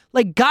and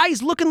like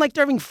guys looking like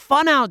they're having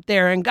fun out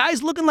there and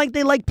guys looking like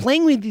they like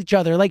playing with each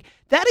other. Like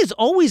that has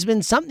always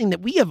been something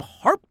that we have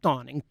harped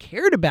on and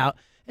cared about.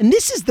 And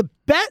this is the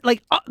best,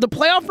 like the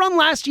playoff run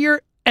last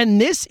year.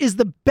 And this is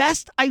the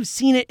best I've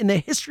seen it in the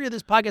history of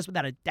this podcast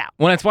without a doubt.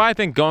 Well, that's why I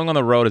think going on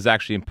the road is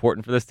actually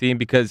important for this team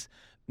because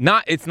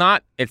it's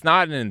not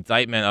an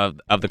indictment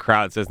of the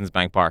crowd at Citizens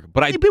Bank Park.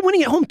 But they've been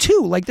winning at home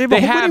too. Like they have a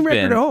winning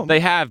record at home. They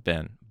have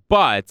been.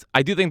 But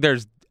I do think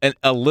there's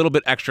a little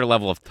bit extra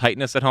level of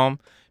tightness at home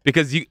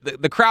because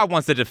the crowd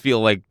wants it to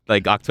feel like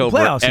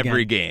October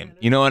every game.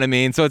 You know what I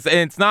mean? So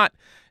it's not.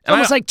 It's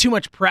almost like too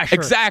much pressure.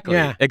 Exactly.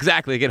 Yeah.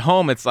 Exactly. Like at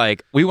home, it's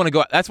like we want to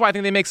go. That's why I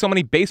think they make so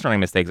many base running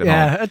mistakes at home.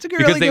 Yeah, that's a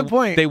really good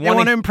point. They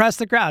want to impress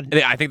the crowd.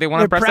 I think they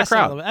want to impress the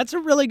crowd. That's a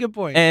really good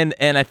point.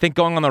 And I think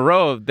going on the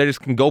road, they just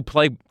can go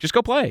play. Just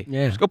go play.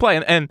 Yeah. Just go play.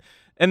 And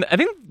I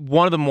think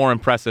one of the more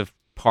impressive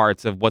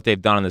parts of what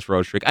they've done in this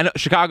road streak. I know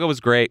Chicago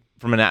was great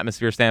from an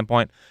atmosphere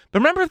standpoint, but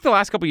remember the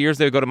last couple of years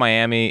they would go to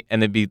Miami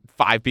and there'd be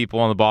 5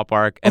 people in the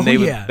ballpark and they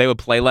would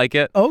play like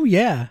it. Oh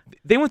yeah.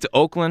 They went to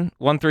Oakland,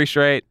 won 3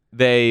 straight.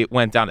 They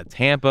went down to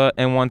Tampa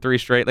and won 3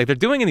 straight. Like they're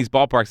doing in these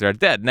ballparks that are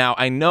dead. Now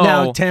I know.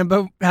 Now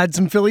Tampa had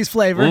some Phillies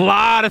flavor. A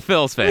lot of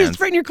Phils fans. It's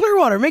right near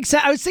Clearwater. Makes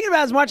sense. I was thinking about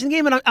it, I was watching the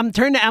game and I'm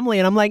turning to Emily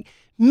and I'm like,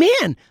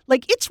 man,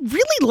 like it's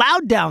really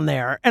loud down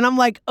there. And I'm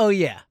like, oh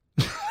yeah.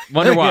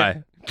 Wonder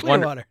why.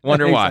 Clearwater.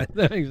 Wonder why.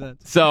 That makes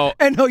sense. So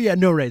and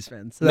no Rays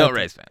fans. So no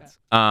Rays fans.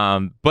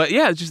 But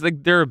yeah, it's just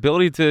like their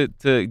ability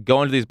to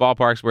go into these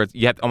ballparks where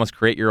you have to almost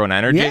create your own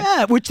energy.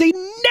 Yeah, which they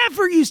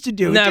never used to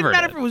do. Never. It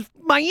didn't matter if it was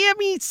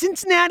Miami,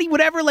 Cincinnati,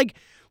 whatever. Like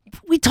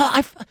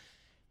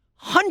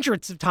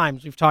hundreds of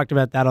times we've talked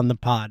about that on the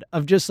pod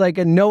of just like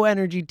a no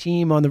energy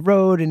team on the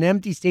road, an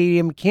empty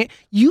stadium.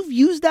 You've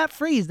used that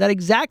phrase, that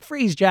exact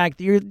phrase, Jack.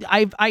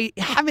 I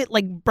have it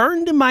like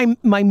burned in my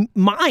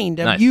mind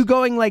of Nice. You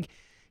going like.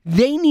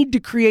 They need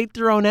to create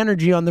their own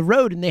energy on the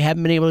road, and they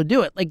haven't been able to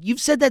do it. Like, you've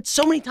said that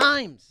so many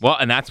times. Well,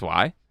 and that's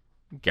why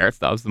Garrett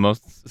Stubbs, the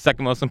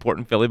second most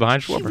important Philly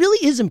behind Schwarber. He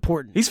really is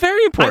important. He's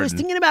very important. I was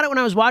thinking about it when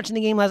I was watching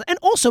the game last. And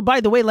also,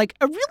 by the way, like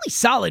a really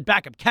solid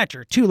backup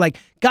catcher too. Like,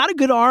 got a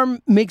good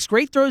arm, makes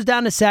great throws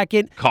down to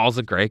second. Calls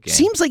a great game.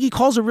 Seems like he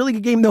calls a really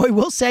good game, though. I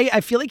will say,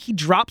 I feel like he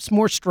drops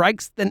more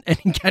strikes than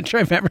any catcher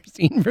I've ever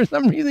seen for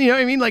some reason. You know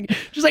what I mean? Like,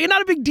 just like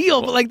not a big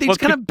deal, but like they just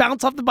kind of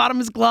bounce off the bottom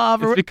of his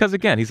glove. It's because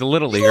again, he's a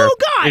little leaguer.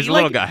 He's a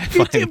little guy. He's a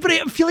little guy. But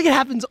I feel like it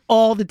happens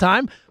all the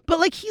time. But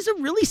like he's a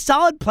really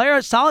solid player,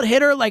 a solid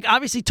hitter. Like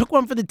obviously took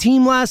one for the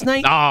team last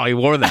night. Oh, he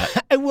wore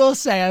that. I will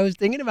say I was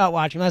thinking about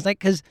watching last night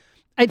because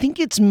I think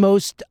it's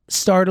most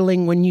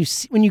startling when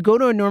you go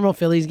to a normal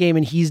Phillies game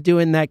and he's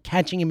doing that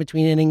catching in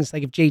between innings,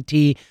 like if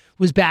JT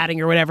was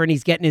batting or whatever, and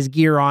he's getting his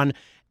gear on,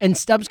 and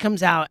Stubbs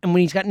comes out, and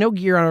when he's got no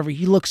gear on over,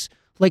 he looks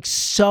like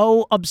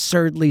so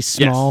absurdly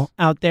small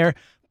out there.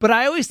 But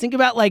I always think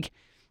about like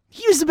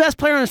He was the best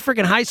player on his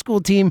freaking high school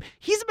team.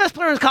 He's the best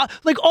player on his college.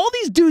 Like, all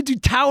these dudes who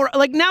tower.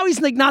 Like, now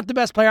he's, like, not the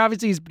best player.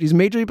 Obviously, he's a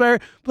major league player.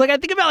 But, like, I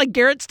think about, like,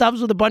 Garrett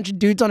Stubbs with a bunch of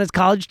dudes on his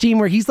college team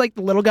where he's, like,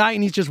 the little guy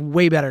and he's just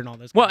way better than all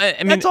those guys. Well, I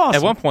mean, that's awesome.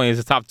 At one point, he was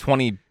a top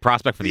 20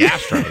 prospect for the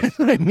Astros. That's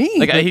what I mean.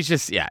 Like, he's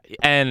just,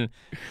 and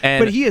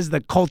but he is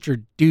the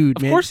cultured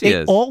dude, man. Of course he They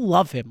is. all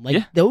love him.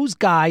 Like, those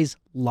guys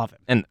love him.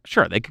 And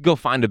sure, they could go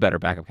find a better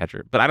backup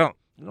catcher, but I don't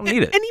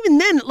need it. And even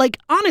then, like,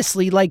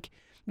 honestly, like,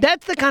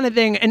 that's the kind of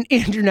thing. And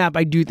Andrew Knapp,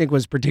 I do think,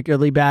 was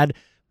particularly bad.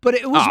 But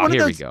it was one of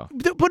here those. we go.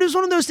 But it was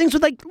one of those things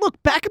with, like, look,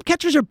 backup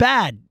catchers are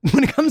bad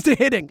when it comes to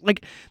hitting.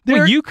 Like,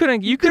 Well, you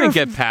couldn't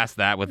get past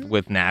that with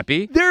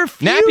Nappy. There are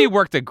few, Nappy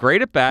worked a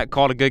great at bat,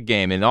 called a good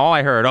game, and all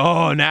I heard,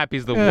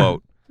 Nappy's the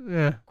woat.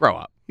 Yeah, Grow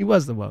up. he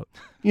was the vote.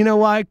 You know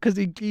why? Because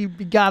he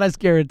got us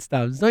Garrett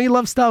Stubbs. Don't you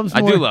love Stubbs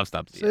more? I do love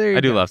Stubbs. So there you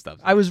I do go. love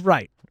Stubbs. I was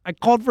right. I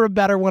called for a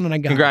better one and I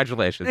got it.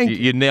 Congratulations. Thank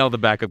You nailed the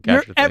backup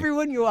catcher thing.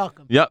 Everyone, you're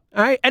welcome. Yep.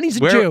 All right, and he's a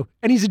Where- Jew.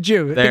 And he's a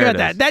Jew. There Think it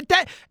about that.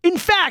 That. In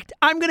fact,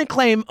 I'm going to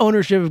claim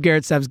ownership of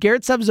Garrett Stubbs.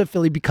 Garrett Stubbs is a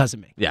Philly because of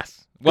me.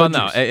 Yes. Well, Go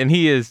no, Juice. and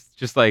he is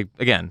just like,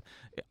 again,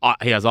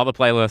 he has all the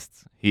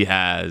playlists. He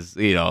has,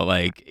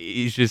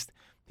 he's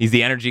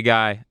the energy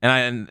guy,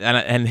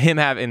 and him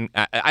having,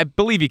 I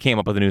believe he came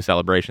up with a new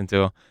celebration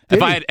too.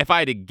 Did If I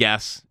had to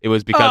guess, it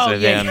was because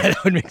of him. Yeah,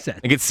 that would make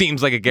sense. Like, it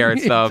seems like a Garrett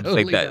It Stubbs,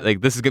 totally like that. does.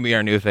 Like, this is gonna be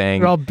our new thing.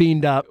 We're all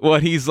beamed up.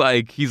 What he's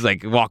like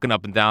walking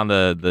up and down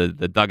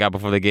the dugout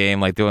before the game,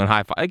 like doing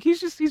high five. Like,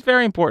 he's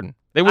very important.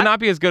 They would not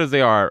be as good as they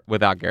are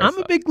without Garrett. I'm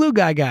a big glue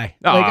guy. Like,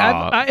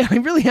 I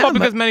really am. Well,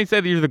 because many say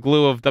that you're the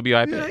glue of WIP.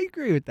 Yeah, I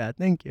agree with that.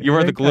 Thank you. You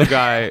are the glue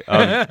guy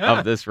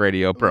of this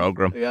radio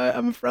program. Yeah,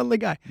 I'm a friendly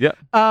guy. Yep.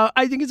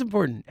 I think it's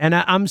important, and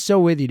I'm so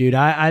with you, dude.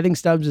 I think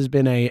Stubbs has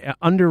been a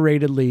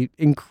underratedly,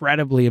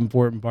 incredibly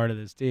important part of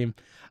this team.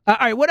 All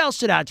right, what else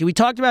stood out to you? We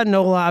talked about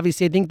Nola.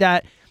 Obviously, I think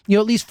that,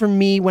 at least for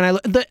me, when I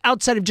look,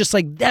 outside of just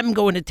like them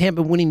going to Tampa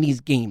and winning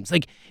these games,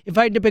 like if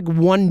I had to pick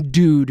one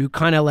dude who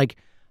kind of like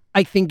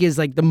I think is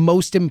like the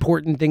most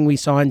important thing we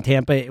saw in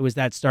Tampa, it was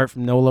that start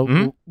from Nola.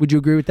 Mm-hmm. Would you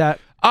agree with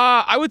that?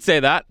 I would say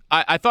that.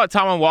 I thought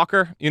Tom and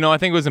Walker, I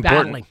think it was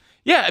important. Battling.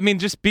 Yeah, I mean,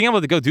 just being able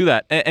to go do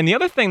that. And the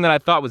other thing that I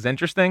thought was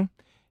interesting,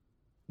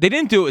 they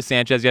didn't do it with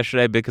Sanchez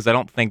yesterday because I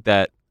don't think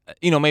that,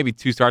 maybe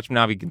 2 starts from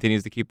now, if he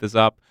continues to keep this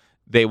up,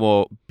 they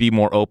will be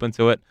more open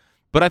to it.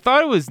 But I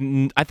thought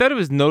it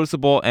was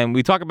noticeable, and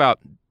we talk about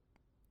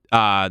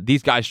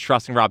these guys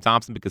trusting Rob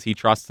Thompson because he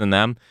trusts in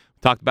them.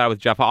 Talked about it with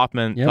Jeff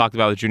Hoffman. Yep. Talked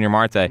about it with Junior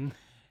Marte.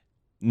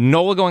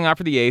 Nola going out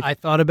for the 8th. I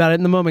thought about it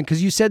in the moment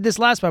because you said this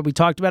last part. We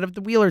talked about it with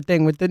the Wheeler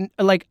thing. With the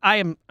I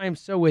am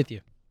so with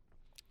you.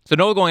 So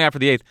Nola going out for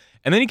the 8th,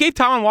 and then he gave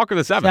Tom and Walker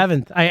the 7th.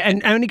 7th.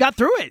 And he got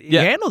through it. He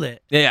Yeah. handled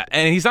it. Yeah,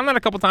 and he's done that a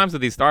couple times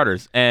with these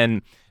starters,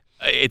 and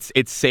it's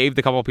saved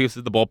a couple of pieces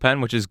of the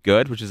bullpen, which is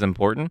good, which is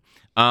important.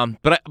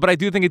 But I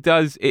do think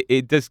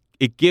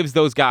it gives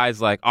those guys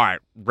like, all right,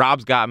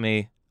 Rob's got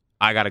me,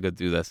 I got to go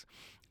do this,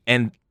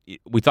 and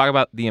we talk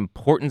about the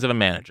importance of a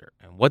manager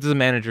and what does a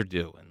manager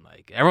do, and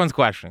like everyone's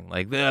questioning,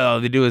 like,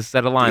 all they do is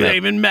set a lineup. It doesn't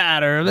even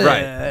matter.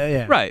 Right.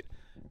 Yeah. Right.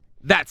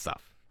 That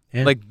stuff.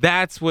 Yeah. Like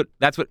that's what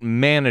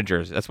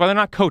managers. That's why they're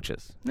not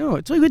coaches. No,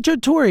 it's like with Joe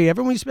Torre.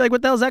 Everyone used to be like,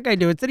 what the hell's that guy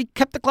doing? It's that he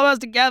kept the clubhouse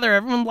together.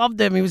 Everyone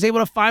loved him. He was able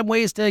to find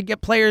ways to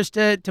get players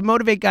to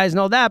motivate guys and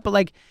all that. But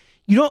like,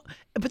 you don't.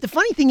 But the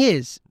funny thing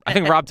is, I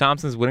think Rob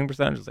Thompson's winning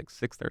percentage is like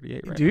 638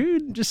 right now.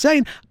 dude, just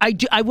saying.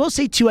 I will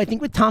say too. I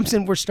think with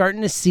Thompson, we're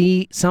starting to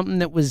see something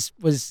that was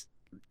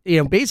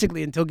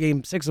basically until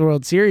Game 6 of the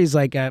World Series,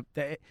 like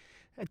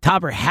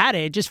Topper had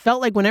it. It just felt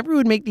like whenever we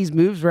would make these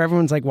moves where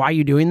everyone's like, why are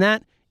you doing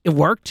that? It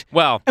worked.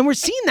 Well, And we're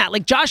seeing that.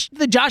 Like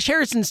the Josh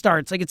Harrison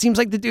starts. Like it seems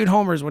like the dude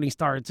homers when he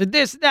starts. Or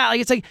this, that. Like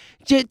it's like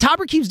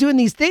Topper keeps doing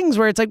these things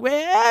where it's like,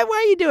 why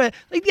are you doing it?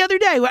 Like the other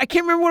day, I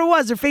can't remember what it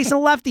was. They're facing a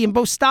lefty and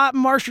both Stott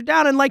and Marsh are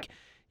down and like,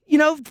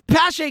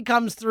 Pache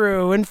comes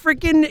through and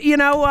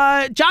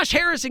freaking, Josh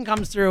Harrison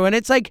comes through. And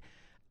it's like,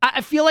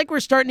 I feel like we're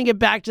starting to get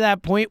back to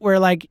that point where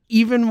like,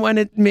 even when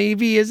it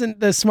maybe isn't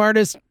the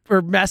smartest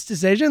or best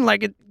decision,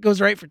 like it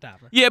goes right for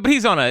Topper. yeah, but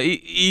he's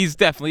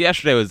definitely,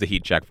 yesterday was the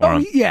heat check for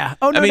him. Yeah.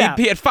 Oh, no I mean, doubt.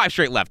 he had 5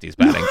 straight lefties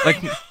batting.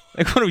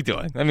 Like, what are we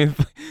doing? I mean,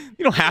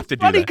 you don't have to do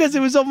Funny that. because it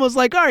was almost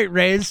like, all right,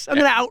 Rays, I'm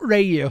going to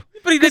out-Ray you.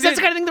 But he Because did that's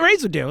the kind of thing the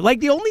Rays would do. Like,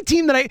 the only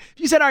team that if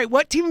you said, all right,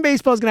 what team in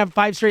baseball is going to have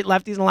 5 straight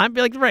lefties in the lineup? I'd be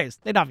like, the Rays.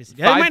 They'd obviously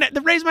do.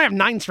 The Rays might have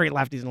 9 straight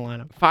lefties in the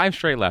lineup. 5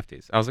 straight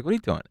lefties. I was like, what are you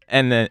doing?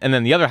 And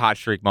then the other hot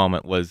streak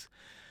moment was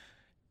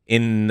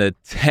in the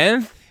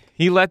 10th,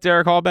 he let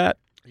Derek Hall bat.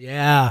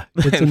 Yeah,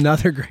 it's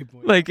another great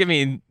point. Like, I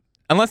mean,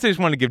 unless they just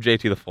want to give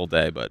JT the full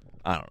day, but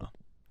I don't know.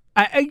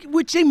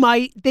 Which they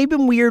might. They've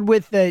been weird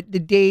with the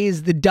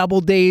days, the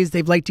double days.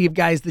 They've liked to give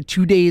guys the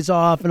 2 days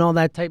off and all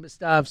that type of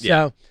stuff.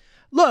 Yeah. So,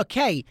 look,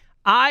 hey,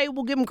 I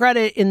will give them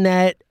credit in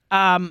that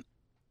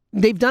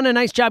they've done a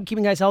nice job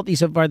keeping guys healthy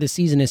so far this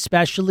season,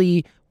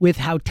 especially with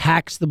how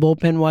taxed the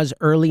bullpen was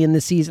early in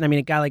the season. I mean,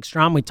 a guy like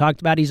Strahm, we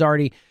talked about, he's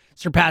already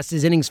surpassed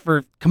his innings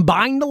for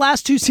combined the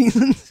last 2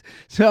 seasons.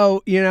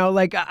 So,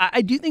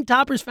 I do think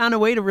Topper's found a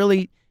way to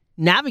really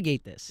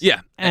navigate this.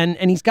 Yeah. and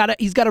he's got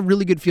a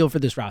really good feel for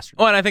this roster.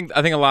 Well, and I think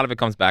a lot of it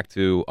comes back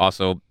to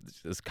also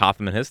is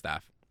Cotham and his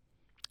staff.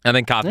 I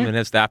think Cotham and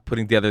his staff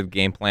putting together the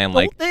game plan,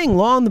 The whole thing,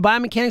 Long, the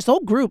biomechanics, the whole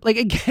group. Like,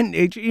 again,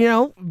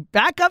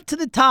 back up to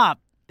the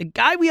top. The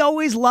guy we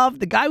always loved,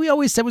 the guy we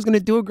always said was going to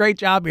do a great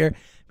job here. I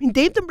mean,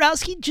 Dave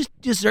Dombrowski just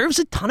deserves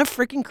a ton of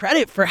freaking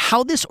credit for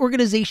how this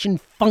organization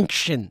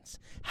functions,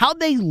 how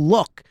they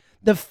look.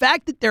 The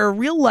fact that there are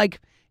real,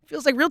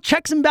 feels like real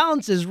checks and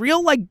balances,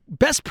 real,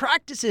 best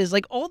practices,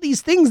 all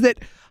these things that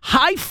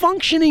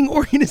high-functioning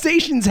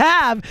organizations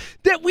have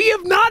that we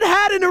have not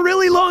had in a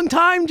really long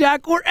time,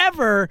 Jack, or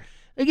ever.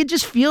 It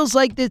just feels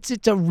like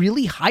it's a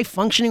really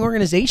high-functioning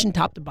organization,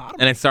 top to bottom.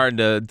 And it's starting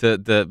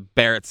to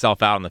bear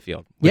itself out on the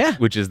field.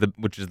 Which is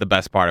the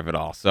best part of it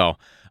all. So,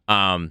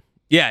 because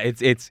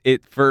at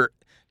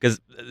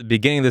the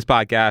beginning of this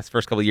podcast,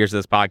 first couple of years of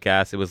this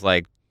podcast, it was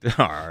like,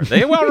 are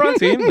they a well-run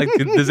team?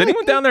 Does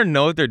anyone down there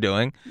know what they're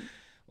doing?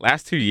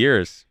 Last 2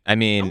 years, I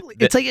mean,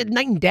 it's like a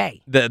night and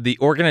day. The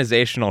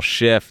organizational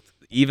shift,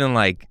 even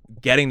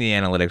getting the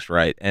analytics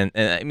right, and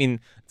I mean,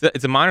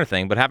 it's a minor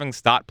thing, but having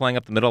Stott playing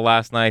up the middle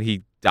last night,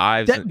 he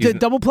dives. The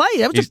double play,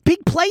 that was a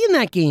big play in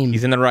that game.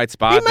 He's in the right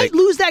spot. They might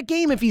lose that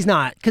game if he's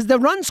not, because the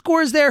run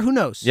score is there. Who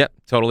knows? Yep,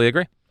 totally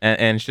agree.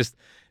 And it's just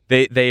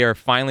they are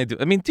finally.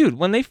 I mean, dude,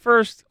 when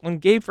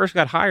Gabe first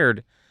got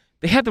hired,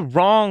 they had the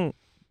wrong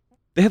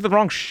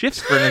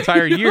shifts for an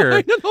entire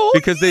year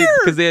because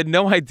they had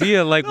no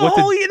idea what to.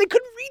 They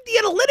couldn't read the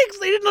analytics.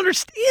 They didn't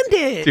understand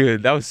it.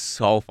 It was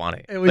so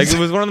funny. It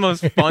was one of the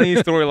most funny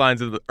storylines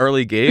of the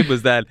early Gabe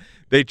was that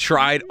they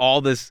tried all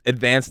this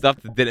advanced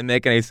stuff that didn't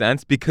make any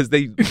sense because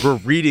they were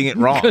reading it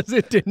wrong. Because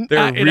it didn't. They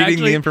were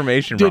reading the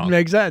information wrong. Didn't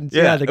make sense.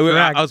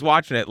 Yeah, I was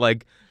watching it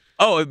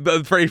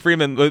Freddie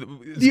Freeman.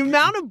 The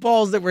amount of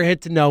balls that were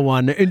hit to no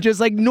one and just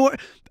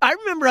I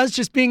remember us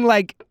just being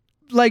like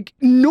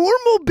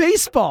normal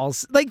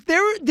baseballs.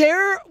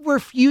 There were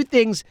few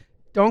things.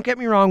 Don't get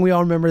me wrong. We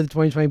all remember the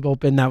 2020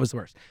 bullpen. That was the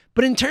worst.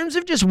 But in terms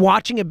of just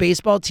watching a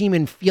baseball team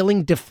and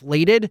feeling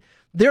deflated,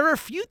 there are a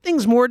few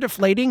things more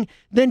deflating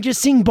than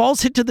just seeing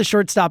balls hit to the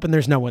shortstop and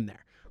there's no one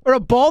there, or a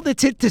ball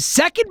that's hit to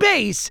second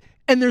base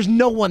and there's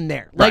no one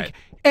there. Right.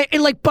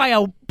 And by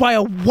a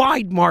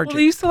wide margin. Well,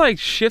 they used to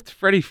shift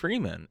Freddie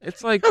Freeman.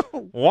 It's why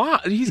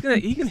he can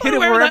hit it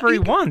wherever he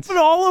wants. Put it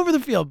all over the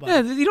field. Buddy.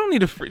 Yeah, you don't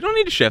need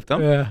to shift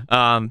him. Yeah.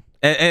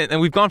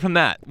 And we've gone from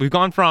that. We've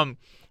gone from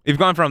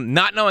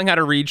not knowing how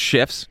to read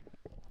shifts,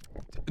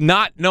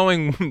 not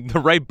knowing the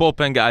right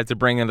bullpen guys to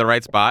bring in the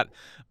right spot.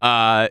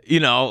 To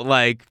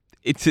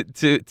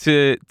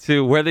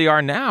where they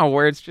are now,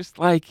 where it's just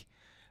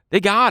they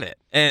got it.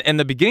 And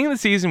the beginning of the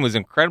season was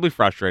incredibly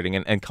frustrating.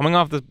 And coming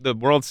off the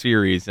World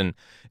Series and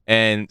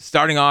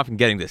starting off and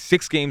getting to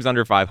 6 games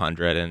under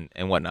 500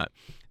 and whatnot.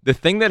 The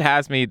thing that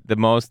has me the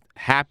most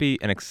happy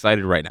and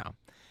excited right now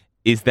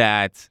is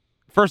that,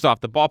 first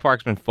off, the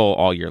ballpark's been full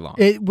all year long.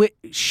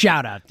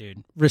 Shout out,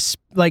 dude.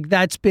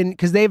 That's been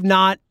because they've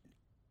not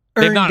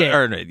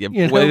earned it.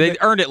 Yeah. They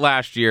earned it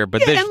last year,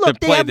 but they have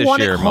this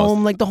won year at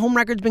home. The home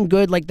record's been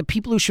good. The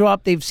people who show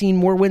up, they've seen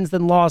more wins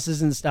than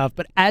losses and stuff.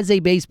 But as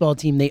a baseball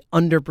team, they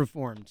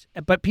underperformed.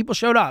 But people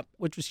showed up,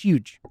 which was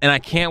huge. And I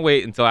can't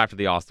wait until after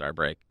the All-Star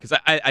break because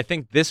I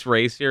think this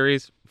Rays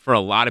series, for a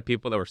lot of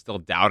people that were still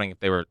doubting if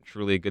they were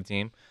truly a good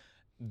team,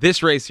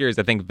 this Rays series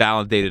I think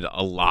validated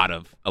a lot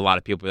of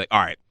people.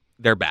 All right,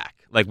 they're back.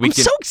 I'm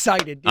so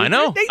excited, dude. I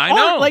know. They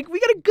are. We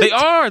got a good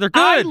team. They're good.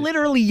 I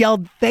literally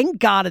yelled, thank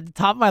God, at the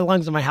top of my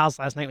lungs in my house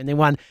last night when they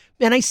won.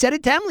 And I said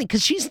it to Emily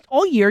because she's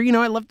all year,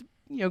 I love to,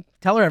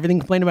 tell her everything,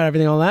 complain about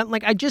everything, all that.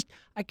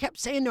 I kept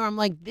saying to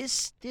her,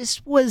 this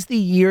was the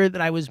year that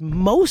I was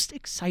most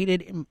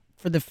excited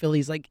for the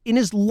Phillies, in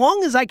as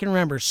long as I can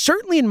remember,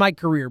 certainly in my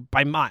career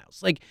by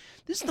miles.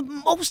 This is the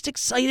most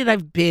excited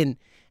I've been.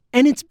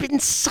 And it's been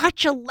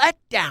such a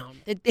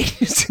letdown that they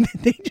just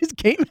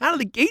came out of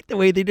the gate the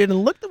way they did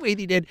and looked the way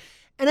they did.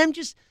 And I'm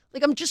just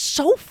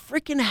so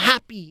freaking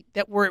happy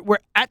that we're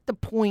at the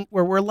point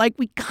where we're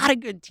we got a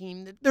good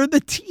team, that they're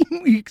the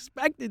team we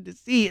expected to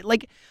see.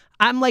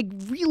 I'm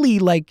really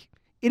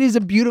it is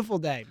a beautiful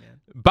day, man.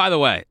 By the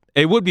way,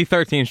 it would be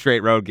 13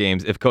 straight road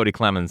games if Cody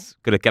Clemens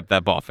could have kept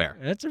that ball fair.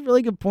 That's a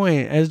really good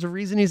point. As the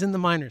reason he's in the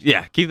minors.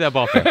 Yeah, keep that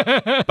ball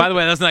fair. By the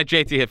way, that's not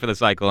JT hit for the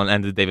cycle and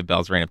ended David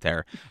Bell's reign of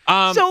terror.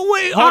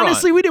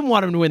 Honestly, we didn't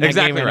want him to win that game.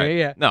 Exactly right. Anyway,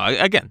 yeah. No,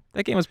 again,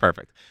 that game was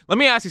perfect. Let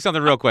me ask you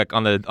something real quick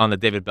on the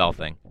David Bell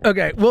thing.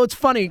 Okay. Well, it's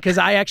funny because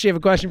I actually have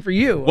a question for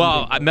you.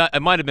 Well,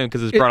 it might have been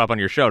because it's brought up on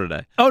your show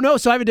today. Oh, no.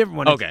 So I have a different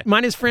one. Okay.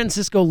 Mine is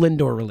Francisco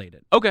Lindor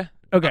related. Okay.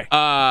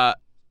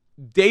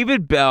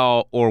 David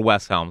Bell or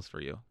Wes Helms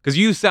for you? Because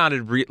you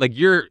sounded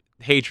your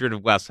hatred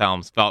of Wes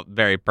Helms felt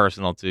very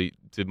personal to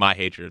my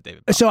hatred of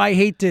David Bell. So I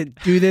hate to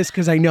do this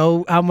because I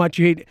know how much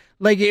you hate.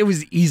 It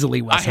was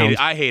easily Wes Helms.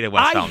 I hated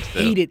Wes Helms too.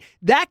 I hated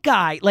that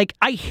guy.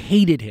 I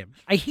hated him.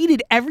 I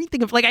hated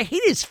everything of. I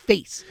hated his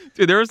face.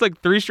 Dude, there was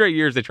 3 straight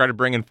years they tried to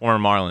bring in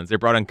former Marlins. They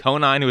brought in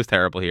Conine, who was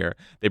terrible here.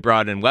 They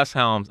brought in Wes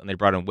Helms, and they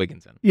brought in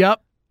Wigginton.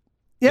 Yep.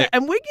 Yeah,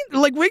 and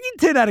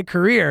Wigginton had a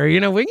career.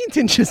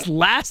 Wigginton just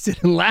lasted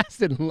and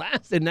lasted and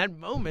lasted in that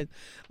moment.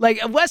 Like,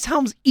 Wes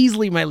Helms,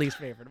 easily my least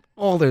favorite of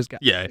all those guys.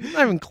 Yeah.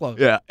 Not even close.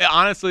 Yeah.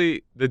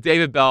 Honestly, the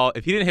David Bell,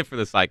 if he didn't hit for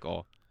the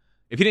cycle,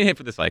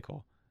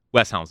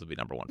 Wes Helms would be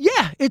number one.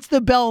 Yeah, it's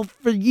the Bell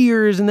for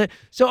years.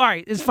 So, all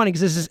right, it's funny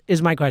because this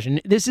is my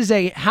question. This is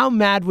a how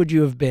mad would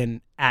you have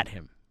been at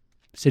him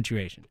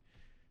situation.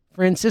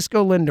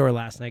 Francisco Lindor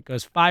last night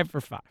goes 5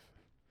 for 5.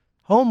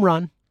 Home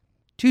run,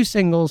 2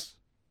 singles,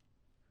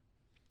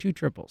 2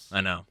 triples.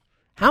 I know.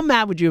 How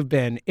mad would you have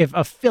been if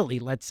a Philly,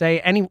 let's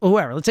say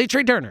let's say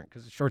Trey Turner,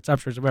 because it's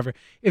shortstop or whatever,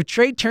 if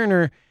Trey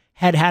Turner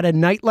had a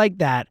night like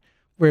that,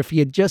 where if he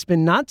had just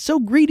been not so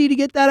greedy to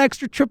get that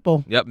extra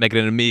triple. Yep, make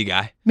it a me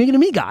guy.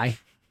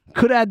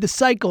 Could have had the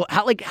cycle.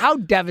 How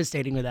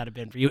devastating would that have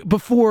been for you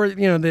before,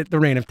 the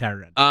reign of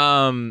terror?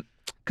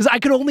 Because I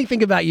could only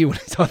think about you when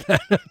I saw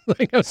that.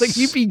 I was like,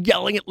 you'd be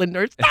yelling at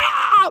Lindor,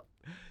 stop!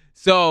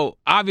 So,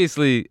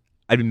 obviously,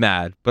 I'd be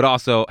mad, but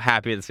also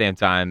happy at the same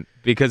time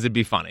because it'd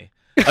be funny.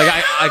 Like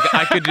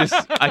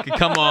I could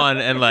come on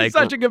and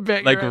such a good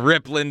bit,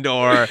 rip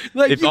Lindor.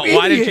 Why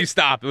didn't you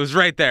stop? It was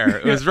right there.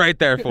 It was right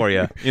there for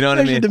you. You know what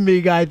I mean? The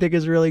me guy I think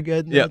is really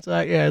good. Yeah.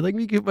 Like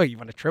you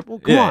want a triple?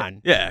 Come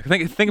on. Yeah.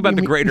 Think about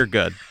the greater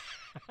good.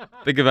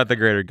 Think about the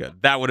greater good.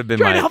 That would have been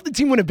trying to help the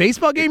team win a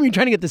baseball game. Or you're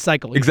trying to get the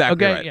cycle.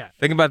 Exactly okay? right. Yeah.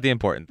 Think about the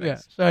important things.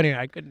 Yeah. So anyway,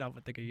 I couldn't help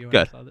but think of you.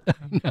 Good. When I saw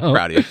that. No.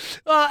 Proud of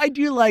you. I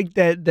do like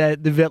that the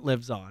VIT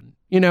lives on.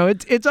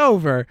 It's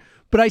over,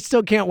 but I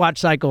still can't watch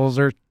cycles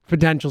or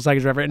potential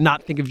cycles or whatever and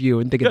not think of you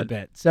and think of the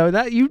bit. So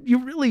that you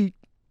really,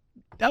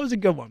 that was a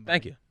good one.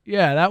 Thank you.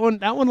 Yeah, that one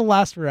will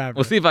last forever.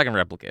 We'll see if I can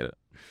replicate it.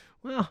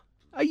 Well,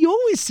 you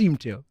always seem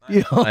to.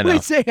 You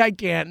always say I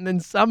can't, and then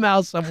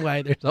somehow, some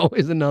way, there's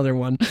always another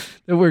one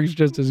that works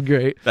just as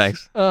great.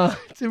 Thanks.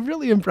 It's a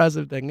really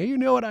impressive thing. You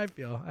know what I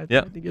feel. I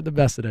think you're the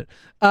best at it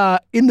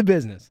in the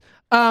business.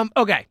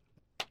 Okay.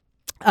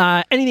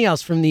 Anything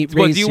else from the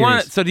Rays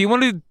series?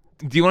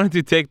 Do you want to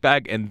do take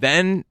bag and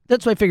then?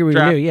 That's what I figured we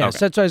would do. Yeah, okay.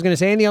 so that's what I was going to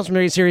say. Anything else from the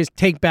Rays series?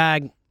 Take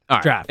bag. All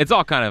right. Draft. It's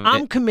all kind of.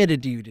 I'm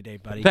committed to you today,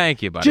 buddy.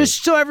 Thank you, buddy.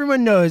 Just so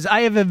everyone knows,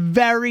 I have a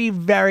very,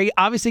 very,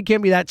 obviously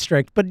can't be that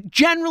strict, but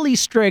generally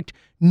strict,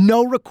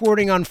 no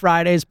recording on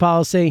Fridays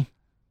policy.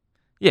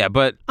 Yeah,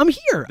 but I'm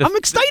here. I'm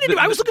excited.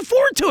 I was looking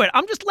forward to it.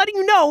 I'm just letting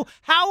you know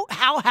how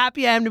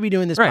happy I am to be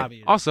doing this.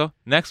 Right. Also,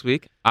 next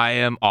week I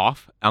am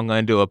off. I'm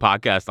going to do a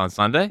podcast on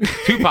Sunday.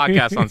 2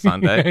 podcasts on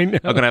Sunday. I'm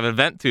going to have an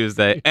event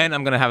Tuesday, and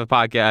I'm going to have a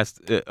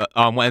podcast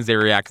on Wednesday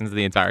reacting to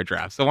the entire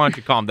draft. So why don't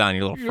you calm down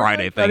your little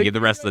Friday thing? Give the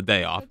rest of the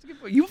day off.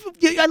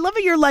 I love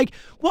it. You're like,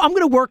 well, I'm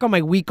going to work on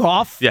my week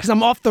off because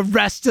I'm off the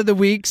rest of the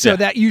week, so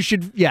that you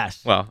should.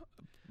 Yes. Well.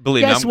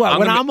 Believe Guess me, what?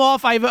 When I'm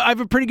off, I have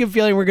a pretty good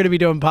feeling we're going to be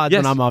doing pods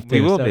when I'm off too.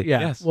 We will be.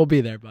 Yeah, yes. We'll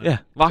be there, buddy. Yeah,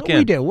 lock in.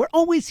 We do. We're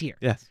always here.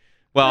 Yes.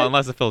 Well,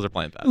 unless the Phils are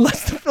playing bad.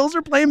 Unless the Phils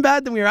are playing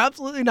bad, then we are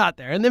absolutely not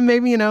there. And then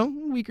maybe, a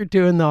week or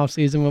 2 in the off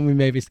season when we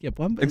maybe skip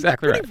one. But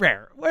exactly it's pretty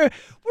rare. We're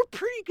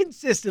pretty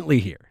consistently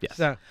here. Yes.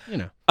 So,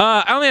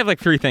 I only have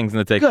 3 things in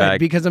the take good, bag.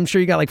 because I'm sure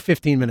you got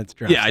 15 minutes to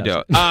draft. Yeah, I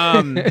do.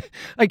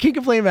 I can't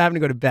complain about having to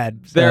go to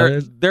bed.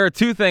 So there are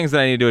 2 things that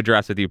I need to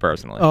address with you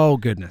personally. Oh,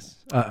 goodness.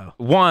 Uh-oh.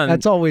 One.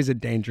 That's always a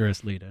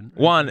dangerous lead-in.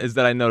 One is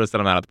that I noticed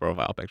that I'm out of the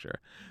profile picture.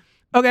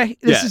 Okay,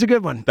 this is a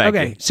good one. Thank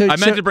you. So I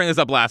meant to bring this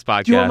up last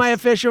podcast. Do you want my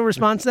official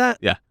response to that?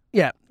 Yeah.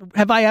 Yeah.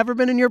 Have I ever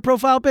been in your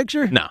profile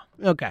picture? No.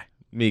 Okay.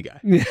 Me guy.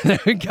 There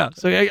we go.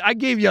 So I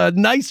gave you a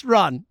nice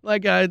run,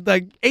 like a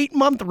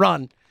 8-month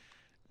run,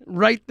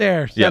 right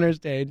there, center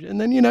stage, and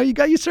then you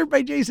got usurped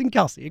by Jason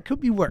Kelsey. It could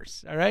be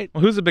worse. All right.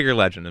 Well, who's a bigger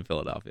legend in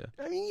Philadelphia?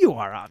 I mean, you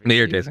are obviously. Me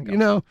or Jason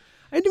Kelsey?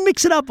 I had to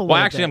mix it up a little.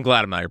 Well, actually, I'm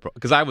glad I'm not your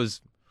because I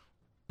was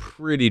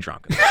pretty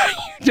drunk.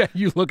 Yeah,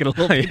 you look at a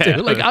little bit Yeah.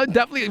 too. Like I'm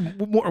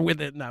definitely more with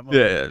it in that moment.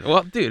 Yeah.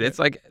 Well, dude, it's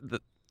like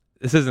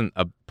this isn't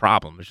a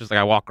problem. It's just like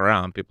I walk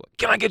around, people are like,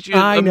 can I get you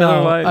I a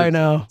Miller Lite? I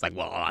know. It's like,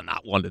 well, I'm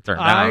not one to turn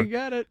I down.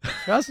 get it.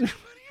 Trust me.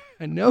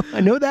 I know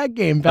that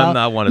game, pal. I'm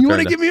not one to You turn want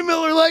to down. give me a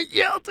Miller Lite?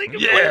 Yeah, I'll take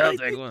it. Yeah, I'll take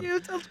Thank one.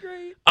 you. Sounds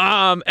great.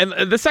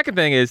 And the second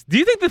thing is, do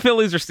you think the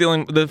Phillies are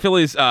stealing the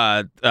Phillies'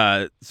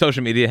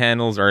 social media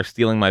handles are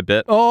stealing my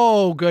bit?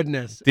 Oh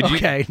goodness. Did you-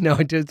 Okay. No,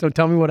 I did. So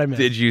tell me what I missed.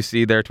 Did you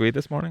see their tweet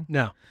this morning?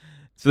 No.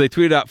 So they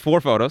tweeted out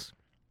 4 photos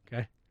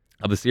Okay.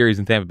 of the series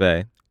in Tampa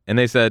Bay, and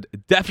they said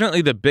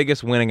definitely the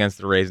biggest win against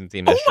the Rays in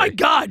team history. Oh my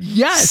God!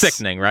 Yes.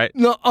 Sickening, right?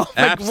 No. Oh,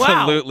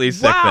 Absolutely wow.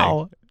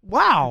 sickening.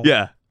 Wow.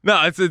 Yeah.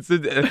 No, it's and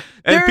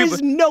There people,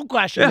 is no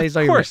question. yeah, they of saw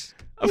your course,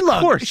 bit. of Look,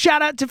 course.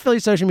 Shout out to Philly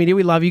social media.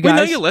 We love you We guys.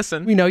 know you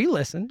listen. We know you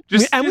listen.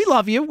 Just- We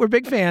love you. We're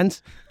big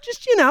fans.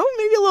 Just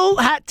maybe a little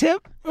hat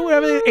tip or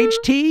whatever.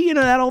 HT.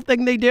 That whole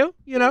thing they do.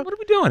 What are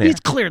we doing here? It's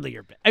clearly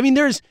your bit. I mean,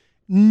 there's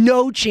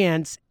no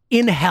chance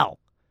in hell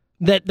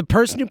that the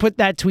person who put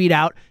that tweet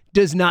out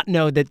does not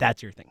know that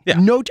that's your thing. Yeah.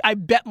 No, I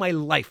bet my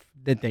life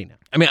that they know.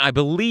 I mean, I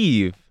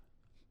believe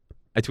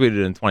I tweeted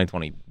it in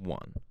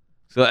 2021.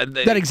 So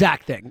That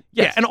exact thing.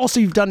 Yes. Yeah, and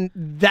also you've done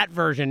that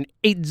version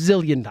 8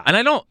 zillion times. and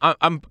I don't.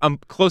 I'm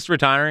close to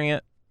retiring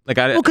it. Like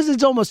I. Well, because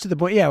it's almost to the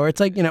point, where it's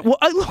like,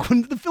 look,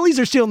 when the Phillies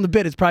are stealing the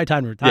bid, it's probably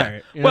time to retire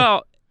it. you know?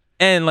 Well,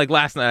 And like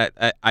last night,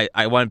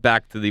 I went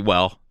back to the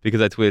well because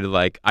I tweeted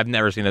like I've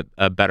never seen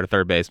a better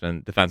third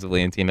baseman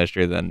defensively in team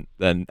history than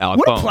Alec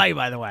What Bohm. a play,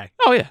 by the way.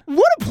 Oh yeah.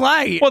 What a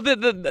play. Well,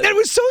 It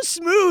was so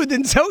smooth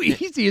and so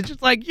easy. It's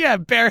just like, yeah,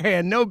 bare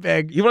hand, no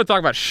big. you want to talk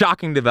about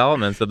shocking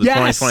developments of the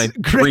Yes,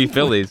 2023 great.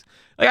 Phillies?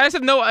 Like I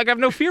said, I have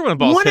no fear when the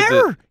ball One hits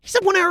error. it. He's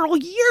had one error all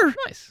year.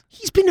 Nice.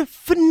 He's been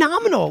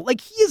phenomenal. Like,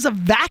 he is a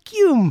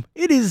vacuum.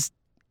 It is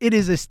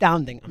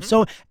astounding. Mm-hmm.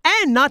 So,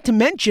 and not to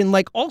mention,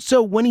 like,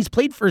 also when he's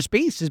played first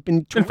base has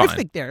been Been fine.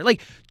 terrific there.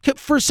 Like,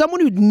 for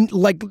someone who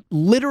like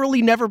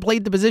literally never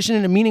played the position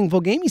in a meaningful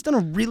game, he's done a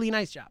really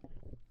nice job.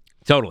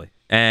 Totally.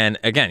 And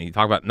again, you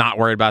talk about not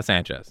worried about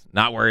Sanchez,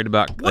 not worried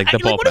about the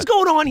bullpen. What is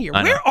going on here?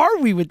 I know. Where are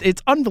we with?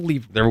 It's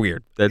unbelievable. They're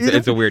weird.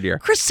 It's a weird year.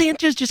 Chris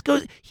Sanchez just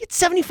goes, he had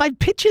 75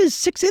 pitches,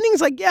 6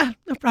 innings. Like, yeah,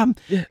 no problem.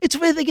 Yeah. It's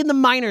where like in the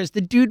minors, the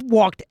dude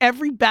walked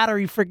every batter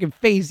he freaking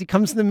faced. He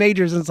comes to the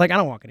majors and it's like, I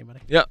don't walk anybody.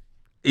 Yep.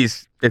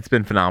 It's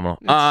been phenomenal.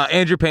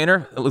 Andrew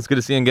Painter, it was good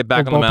to see him get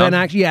back on the bullpen mound.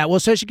 action, yeah. Well,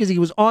 especially because he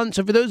was on.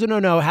 So for those who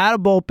don't know, had a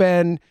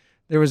bullpen.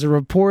 There was a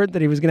report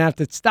that he was going to have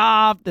to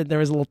stop. That there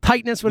was a little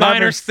tightness. Whatever.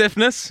 Minor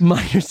stiffness.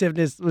 Minor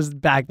stiffness was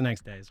back the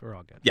next day, so we're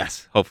all good.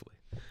 Yes, hopefully.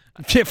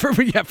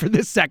 For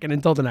this second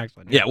until the next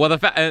one. Yeah. Well,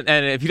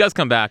 and if he does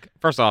come back,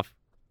 first off,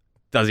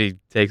 does he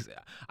take?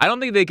 I don't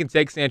think they can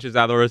take Sanchez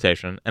out of the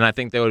rotation, and I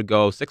think they would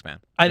go 6-man.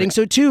 I think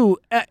so too.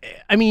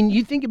 I mean,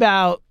 you think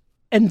about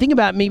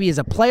maybe as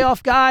a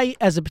playoff guy,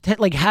 as a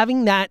like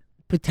having that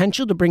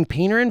potential to bring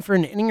Painter in for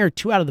an inning or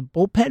two out of the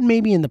bullpen,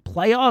 maybe in the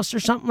playoffs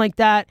or something like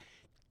that.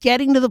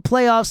 Getting to the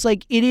playoffs,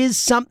 like it is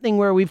something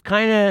where we've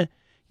kind of,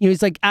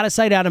 he's like out of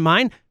sight, out of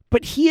mind.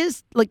 But he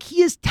is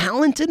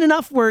talented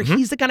enough where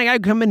he's the kind of guy who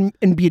can come in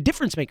and be a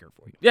difference maker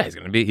for you. Yeah, he's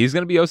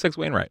gonna be 06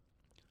 Wainwright.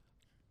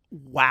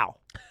 Wow.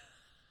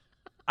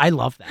 I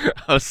love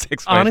that.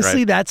 06 Wainwright.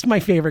 Honestly, that's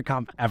my favorite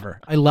comp ever.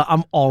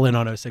 I'm all in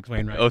on 06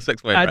 Wainwright.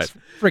 06 Wainwright. That's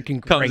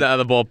freaking great. Comes out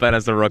of the bullpen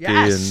as a rookie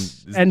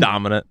Yes. and is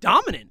dominant.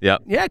 Dominant.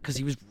 Yep. Yeah, because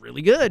he was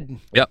really good.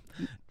 Yep.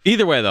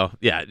 Either way, though,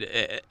 yeah.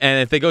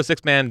 And if they go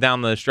 6-man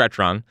down the stretch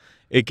run,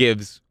 it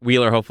gives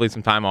Wheeler hopefully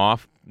some time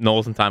off,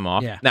 Noel some time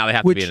off. Yeah. Now they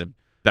have to be in a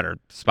better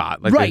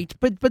spot. Like right,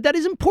 but that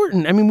is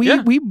important. I mean,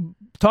 we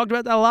talked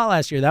about that a lot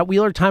last year. That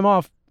Wheeler time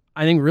off,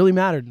 I think, really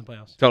mattered in the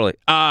playoffs. Totally.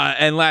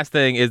 And last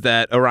thing is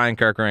that Orion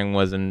Kirkering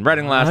was in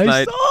Reading last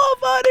night. I saw,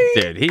 buddy.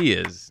 Dude, he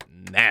is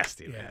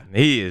nasty, man.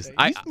 He is.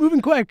 He's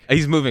moving quick.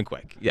 He's moving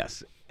quick,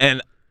 yes.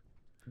 And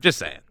just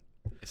saying,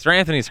 if Sir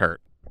Anthony's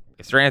hurt,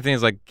 if Sir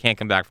Anthony's like can't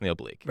come back from the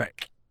oblique, Right.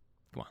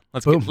 come on,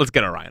 let's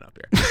get Orion up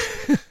here.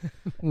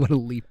 What a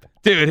leap.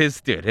 His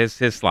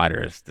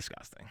slider is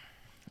disgusting.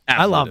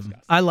 I love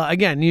Absolutely him.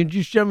 Again, you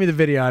just showed me the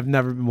video. I've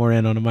never been more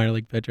in on a minor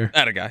league pitcher.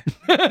 That a guy.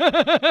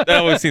 That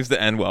always seems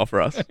to end well for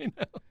us. I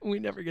know. We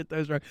never get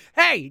those right.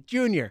 Hey,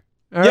 Junior.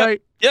 All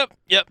right. Yep.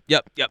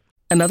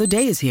 Another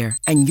day is here,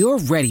 and you're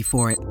ready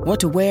for it. What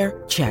to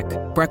wear? Check.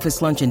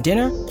 Breakfast, lunch, and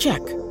dinner?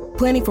 Check.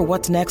 Planning for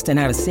what's next and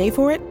how to save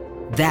for it?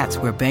 That's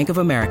where Bank of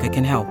America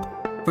can help.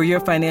 For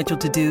your financial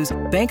to-dos,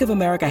 Bank of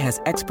America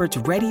has experts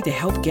ready to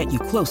help get you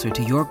closer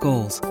to your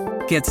goals.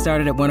 Get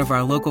started at one of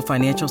our local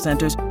financial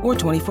centers or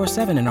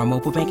 24/7 in our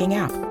mobile banking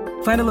app.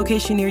 Find a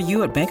location near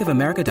you at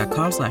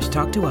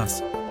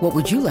bankofamerica.com/talktous. What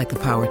would you like the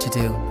power to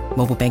do?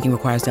 Mobile banking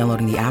requires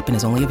downloading the app and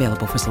is only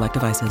available for select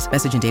devices.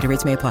 Message and data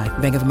rates may apply.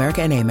 Bank of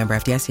America NA, member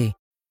FDIC.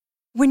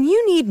 When you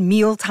need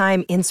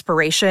mealtime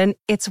inspiration,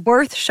 it's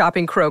worth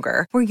shopping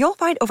Kroger, where you'll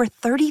find over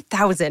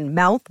 30,000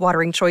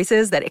 mouth-watering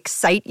choices that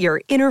excite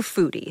your inner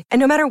foodie. And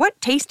no matter what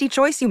tasty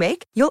choice you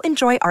make, you'll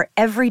enjoy our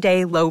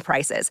everyday low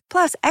prices,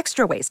 plus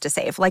extra ways to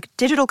save, like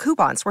digital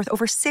coupons worth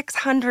over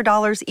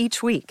 $600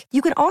 each week.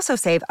 You can also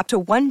save up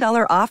to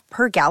 $1 off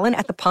per gallon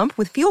at the pump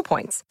with fuel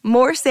points.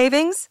 More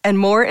savings and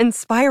more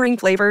inspiring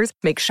flavors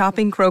make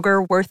shopping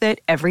Kroger worth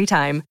it every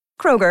time.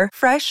 Kroger,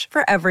 fresh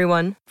for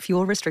everyone.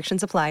 Fuel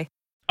restrictions apply.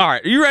 All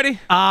right, are you ready?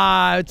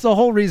 It's the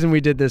whole reason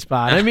we did this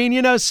pod. I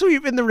mean,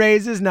 sweeping the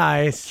Rays is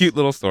nice. Cute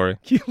little story.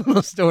 Cute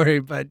little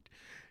story, but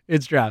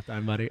it's draft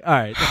time, buddy. All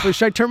right.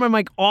 Should I turn my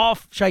mic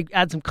off? Should I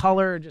add some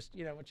color? Or just,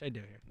 what should I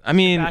do here? I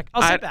mean,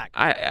 I'll sit back.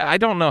 I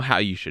don't know how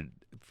you should,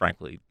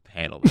 frankly,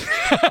 handle this.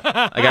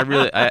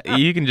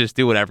 You can just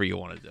do whatever you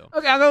want to do.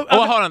 Okay, I'll go.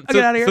 Hold on. I'll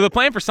get out of here. So the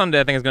plan for Sunday,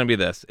 I think, is going to be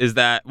this: is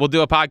that we'll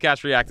do a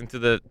podcast reacting to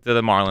the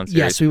Marlins series.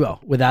 Yes, we will,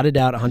 without a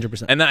doubt,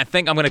 100%. And then I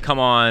think I'm going to come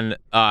on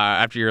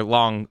after you're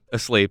long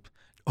asleep.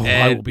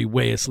 I will be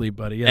way asleep,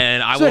 buddy. Yeah.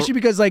 And especially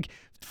because,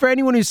 for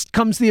anyone who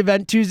comes to the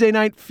event Tuesday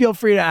night, feel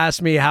free to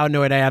ask me how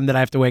annoyed I am that I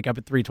have to wake up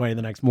at 3:20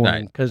 the next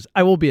morning, because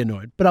I will be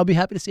annoyed, but I'll be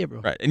happy to see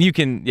everyone. Right, and you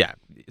can,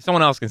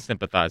 someone else can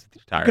sympathize with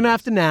your tiredness. I'm gonna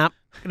have to nap.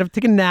 Gonna have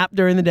to take a nap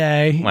during the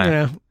day.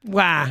 Wah.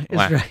 Wah. It's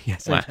Wah. right.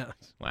 Yes, Wah. I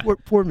know. Wah.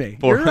 Poor me.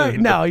 Poor- You're right.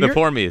 No, the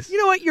poor me's. You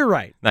know what? You're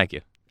right. Thank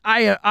you.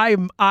 I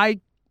am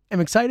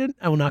excited.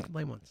 I will not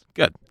complain once.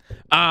 Good.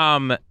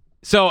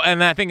 So,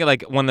 and I think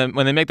when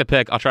they make the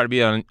pick, I'll try to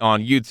be on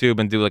YouTube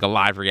and do a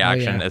live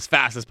reaction as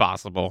fast as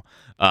possible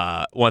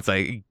once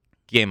I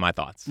gain my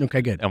thoughts.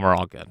 Okay, good. And we're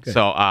all good.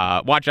 So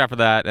watch out for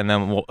that, and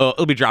then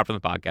it'll be dropped on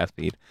the podcast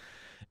feed.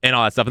 and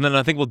all that stuff. And then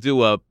I think we'll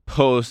do a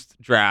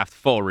post-draft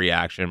full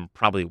reaction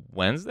probably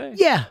Wednesday.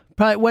 Yeah,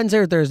 probably Wednesday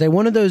or Thursday.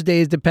 One of those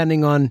days,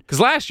 depending on. Because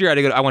last year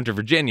I went to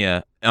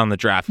Virginia on the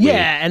draft week.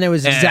 Yeah, and it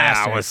was a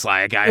disaster. I was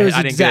like, I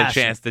didn't get a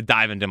chance to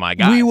dive into my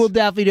guys. We will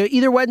definitely do it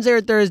either Wednesday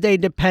or Thursday,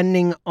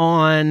 depending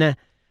on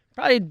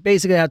probably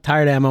basically how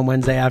tired I am on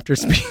Wednesday after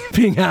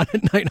being out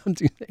at night on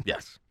Tuesday.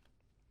 Yes.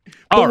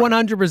 But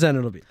 100%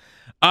 it'll be.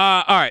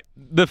 All right.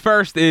 The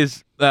first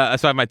is, so I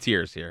have my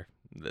tiers here.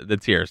 The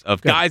tiers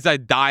of guys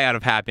that die out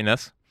of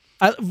happiness.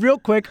 Real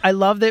quick, I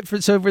love that. For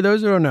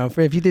those who don't know,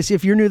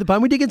 if you're new to the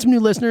pod, we did get some new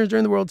listeners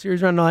during the World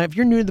Series run. If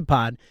you're new to the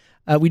pod,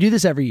 we do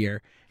this every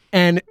year.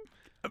 And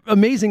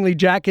amazingly,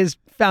 Jack has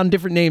found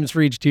different names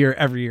for each tier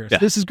every year. So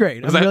this is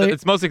great.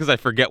 It's mostly because I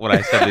forget what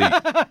I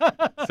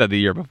said the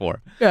year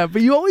before. Yeah,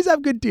 but you always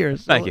have good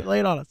tiers. So Thank you. Lay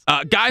it on us.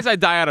 Guys that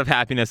die out of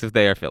happiness if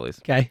they are Phillies.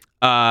 Okay.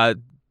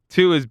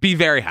 2 is be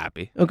very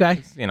happy.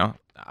 Okay. You know,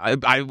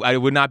 I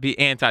would not be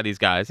anti these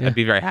guys. Yeah. I'd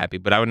be very happy,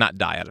 but I would not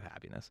die out of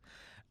happiness.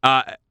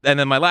 And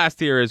then my last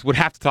tier is would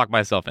have to talk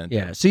myself into.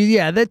 Yeah. So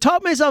the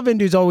talk myself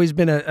into has always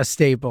been a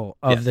staple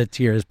of the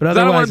tiers, but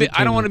otherwise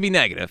I don't want to be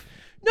negative.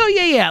 No,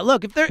 yeah.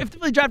 Look, if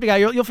they draft a guy,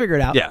 you'll figure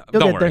it out. Yeah, you'll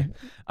don't get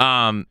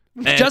worry.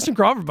 there. Justin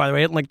Crawford, by the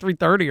way, hitting like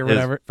 330 or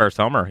whatever. First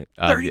homer.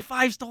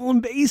 35 stolen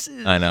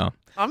bases. I know.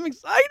 I'm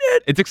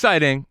excited. It's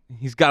exciting.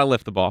 He's got to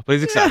lift the ball, but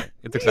he's excited.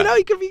 It's exciting. You know,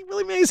 he could be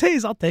Willie Mays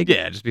Hayes. I'll take it.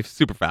 Yeah, just be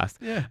super fast.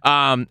 Yeah.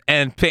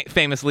 And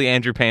famously,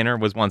 Andrew Painter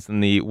was once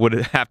in the would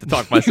have to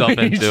talk myself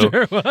into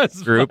sure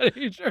was, group.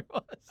 He sure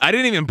was. I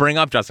didn't even bring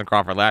up Justin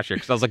Crawford last year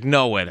because I was like,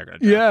 no way they're going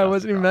to. Yeah, it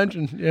wasn't even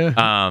mentioned.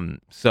 Yeah.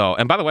 So,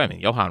 and by the way, I mean,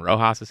 Johan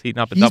Rojas is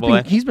heating up at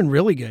Double-A. He's been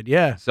really good.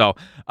 Yeah. So,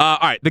 all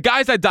right, the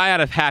guys that die out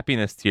of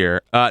happiness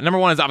tier. Number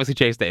 1 is obviously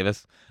Chase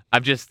Davis.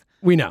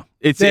 We know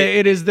it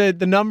is the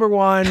number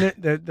one.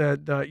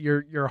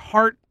 Your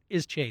heart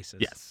is Chase's.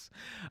 Yes,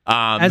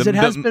 as it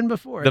has been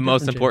before. The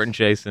most important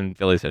chase in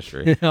Phillies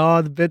history.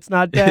 Oh, the bit's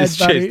not dead,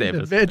 buddy. Chase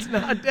Davis. The bit's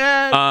not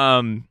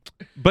dead.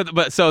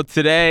 But so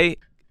today,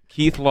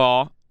 Keith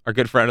Law, our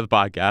good friend of the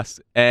podcast,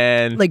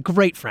 and like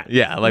great friend.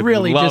 Yeah, like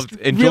really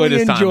enjoyed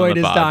his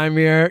time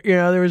here. You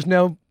know, there was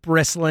no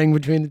bristling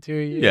between the two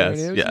of you. Yes,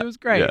 it was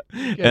great.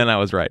 Yeah. And I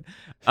was right.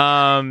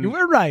 You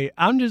were right.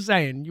 I'm just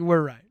saying, you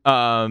were right.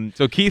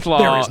 So Keith Law.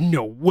 There is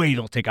no way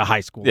he'll take a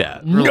high school.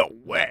 Yeah, no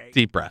way.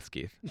 Deep breaths,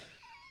 Keith.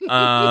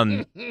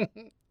 And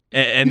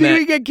Did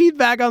we get Keith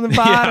back on the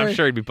pod? Yeah, I'm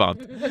sure he'd be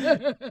pumped.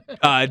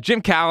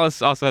 Jim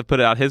Callis also had put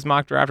out his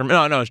mock draft.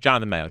 No, it's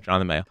Jonathan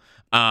Mayo.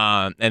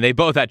 And they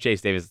both had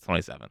Chase Davis at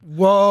 27.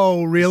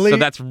 Whoa, really? So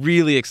that's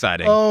really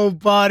exciting. Oh,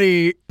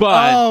 buddy.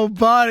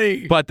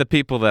 But the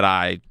people that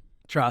I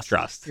trust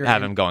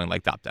have him going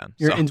like top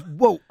 10.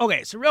 Whoa.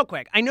 Okay, so real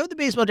quick. I know the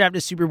baseball draft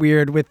is super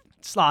weird with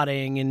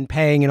slotting and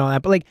paying and all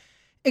that, but like,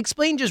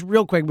 explain just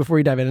real quick before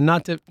you dive in, and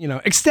not to,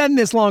 extend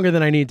this longer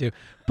than I need to.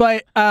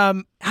 But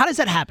how does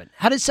that happen?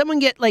 How does someone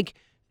get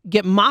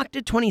mocked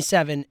at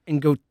 27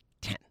 and go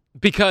 10?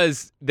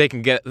 Because they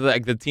can get,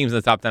 like, the teams in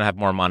the top 10 have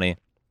more money,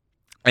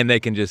 and they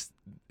can just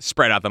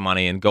spread out the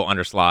money and go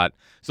under slot.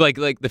 So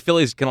like the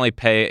Phillies can only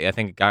pay, I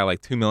think, a guy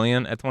like $2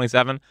 million at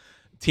 27.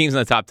 Teams in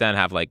the top 10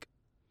 have like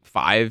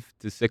 $5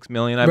 to $6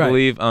 million, I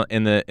believe,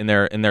 in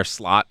their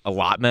slot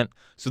allotment.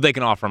 So they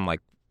can offer them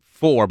like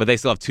 $4 million, but they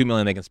still have $2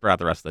 million. They can spread out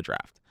the rest of the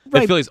draft.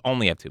 The Phillies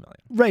only have $2 million.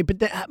 Right,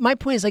 but my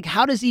point is, like,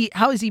 how is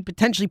he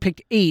potentially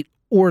picked 8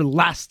 or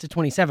less to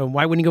 27?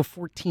 Why wouldn't he go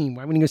 14?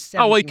 Why wouldn't he go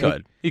 17? Oh, well, he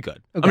could.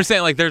 Okay. I'm just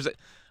saying, like,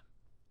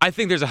 I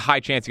think there's a high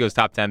chance he goes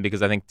top 10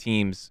 because I think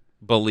teams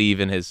believe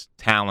in his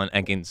talent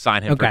and can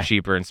sign him for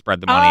cheaper and spread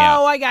the money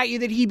out. Oh, I got you.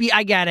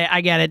 I get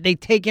it. They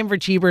take him for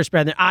cheaper,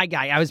 spread it. I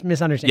got you. I was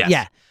misunderstanding.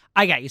 Yes. Yeah,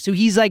 I got you. So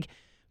he's like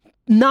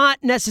not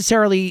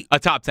necessarily a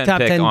top 10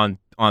 pick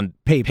on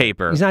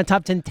paper. He's not a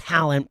top 10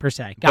 talent per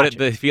se. Gotcha.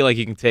 But I feel like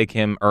you can take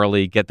him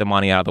early, get the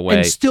money out of the way,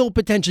 and still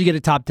potentially get a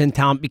top 10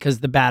 talent because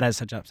the bat has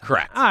such upside.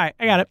 Correct. All right,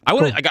 I got it.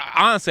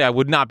 Honestly, I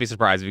would not be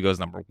surprised if he goes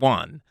number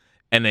 1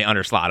 and they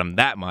underslot him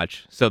that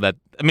much. So that,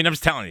 I mean, I'm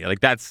just telling you, like,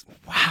 that's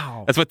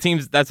what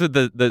teams. That's what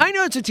the I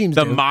know it's what teams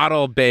do. The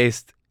model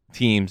based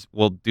teams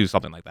will do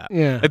something like that.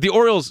 Yeah. Like the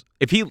Orioles,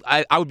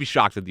 I would be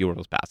shocked if the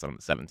Orioles passed on him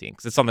at 17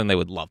 because it's something they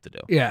would love to do.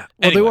 Yeah.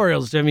 Well, the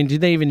Orioles, I mean, do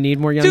they even need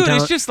more young talent?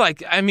 Dude, it's just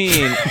like, I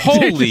mean,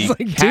 holy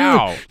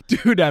cow.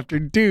 Dude after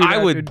dude. I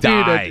would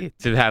die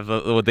to have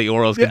what the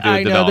Orioles can do.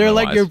 I know. They're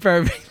like your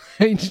perfect.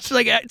 It's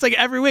like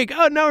every week.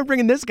 Oh, now we're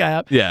bringing this guy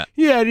up. Yeah.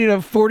 He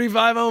had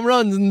 45 home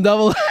runs and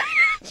double.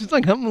 It's just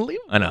like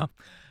unbelievable. I know.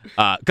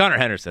 Gunnar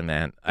Henderson,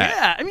 man.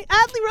 Yeah, I mean,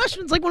 Adley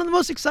Rutschman's like one of the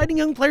most exciting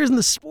young players in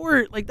the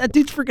sport. Like, that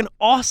dude's freaking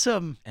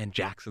awesome. And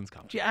Jackson's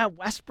coming. Yeah,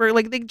 Westberg.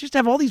 Like, they just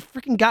have all these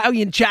freaking guys. Oh,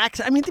 yeah,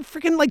 Jackson. I mean, they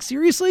freaking, like,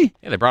 seriously?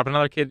 Yeah, they brought up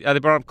another kid. They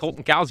brought up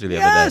Colton Cowser the other day.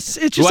 Yes,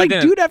 it's just like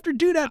dude after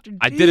dude after dude.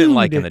 I didn't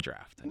like in the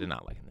draft. I did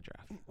not like in the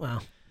draft.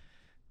 Wow.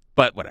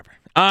 But whatever.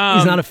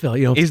 He's not a Phil.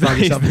 You don't he's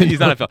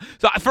not a Phil.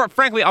 So,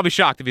 frankly, I'll be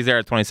shocked if he's there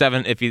at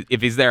 27.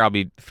 If he's there, I'll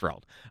be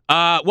thrilled.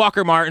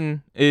 Walker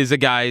Martin is a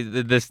guy,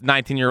 this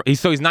 19-year-old.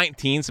 He's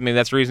 19, so maybe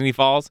that's the reason he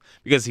falls,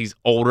 because he's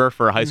older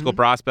for a high school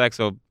prospect,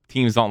 so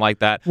teams don't like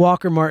that.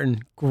 Walker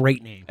Martin,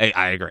 great name.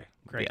 I agree.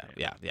 Great.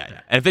 Yeah.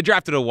 And if they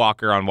drafted a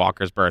Walker on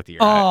Walker's birth year,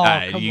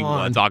 come you on.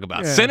 want to talk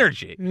about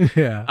synergy.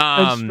 Yeah,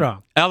 that's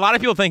strong. And a lot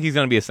of people think he's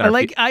going to be a center.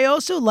 I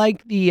also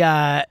like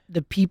the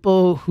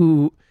people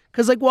who,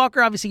 because like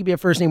Walker obviously could be a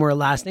first name or a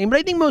last name, but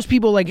I think most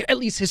people, like at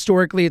least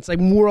historically, it's like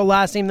more a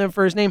last name than a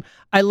first name.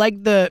 I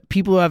like the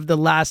people who have the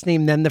last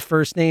name then the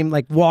first name,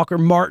 like Walker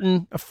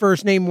Martin, a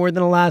first name more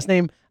than a last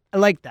name. I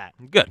like that.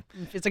 Good.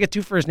 It's like a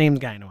two first names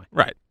guy in a way.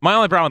 Right. My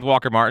only problem with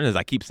Walker Martin is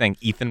I keep saying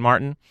Ethan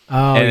Martin.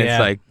 Oh, and it's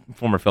like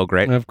former Phil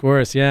Great. Of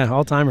course, yeah,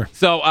 all-timer.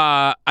 So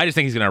I just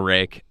think he's going to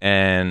rake,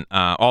 and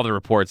all the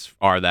reports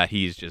are that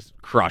he's just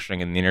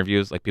crushing in the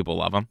interviews. Like, people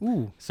love him.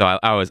 Ooh. So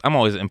I'm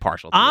always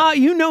impartial to that.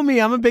 You know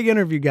me. I'm a big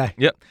interview guy.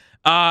 Yep.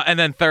 And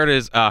then third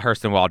is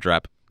Hurston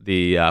Waldrep,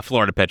 the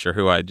Florida pitcher,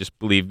 who I just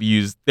believe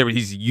he's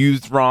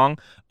used wrong.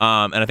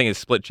 And I think his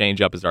split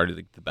changeup is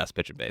already the best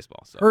pitch in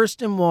baseball. So.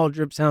 Hurston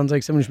Waldrep sounds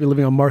like someone should be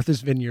living on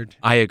Martha's Vineyard.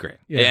 I agree.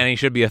 Yeah. And he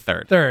should be a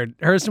third.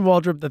 Hurston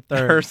Waldrep the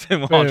third.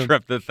 Hurston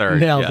Waldrep the third.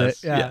 Nailed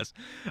yes, it. Yeah. Yes.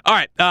 All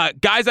right,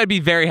 guys, I'd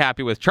be very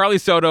happy with. Charlie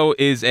Soto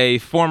is a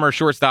former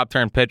shortstop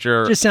turned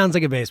pitcher. Just sounds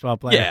like a baseball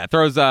player.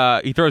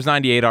 Yeah, he throws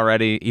 98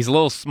 already. He's a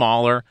little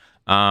smaller.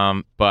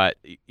 But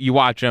you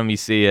watch him, you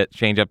see it.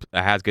 Changeup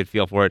has good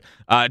feel for it.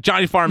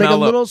 Johnny Farmello, like a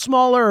little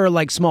smaller or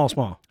like small?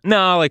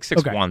 No, like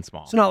 6'1"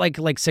 small. So not like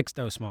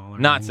 6'0" small.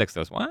 Not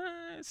 6'0" small.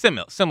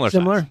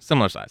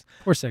 Similar size.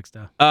 Or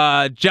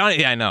 6'0". Johnny.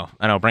 Yeah, I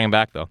know. Bring him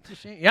back though.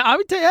 Yeah, I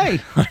would say, hey,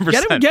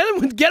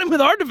 100%. get him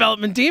with our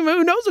development team.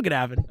 Who knows what could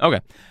happen? Okay.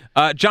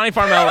 Johnny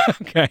Farmello.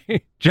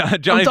 Okay. Johnny,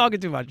 I'm talking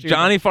too much.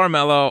 Johnny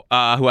Farmello,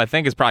 who I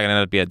think is probably gonna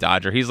end up being a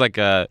Dodger. He's like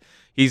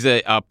He's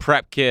a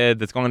prep kid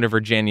that's going to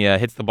Virginia,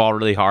 hits the ball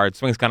really hard,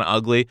 swings kind of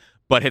ugly,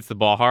 but hits the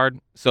ball hard.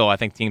 So I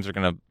think teams are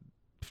going to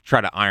try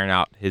to iron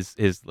out his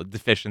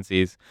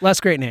deficiencies. Less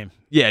great name.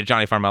 Yeah,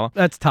 Johnny Farmello.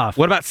 That's tough.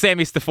 What about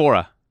Sammy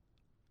Stafora?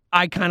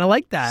 I kind of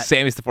like that.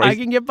 Sammy Stafora. I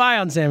can get by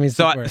on Sammy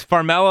Stafora. So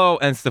Farmello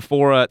and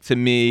Stafora, to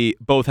me,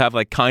 both have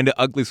like kind of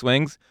ugly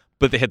swings,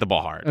 but they hit the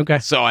ball hard. Okay.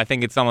 So I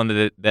think it's someone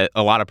that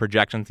a lot of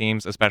projection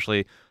teams,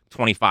 especially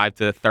 25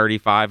 to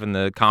 35 in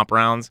the comp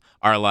rounds,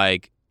 are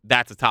like,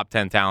 that's a top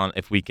 10 talent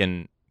if we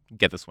can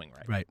get the swing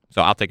right. Right.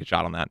 So I'll take a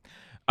shot on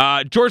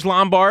that. George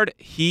Lombard,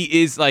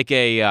 he is like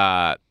he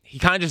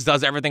kind of just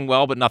does everything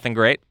well, but nothing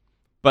great.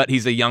 But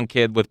he's a young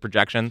kid with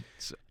projection.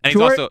 And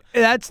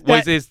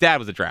his dad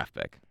was a draft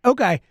pick.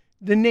 Okay.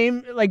 The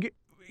name, like,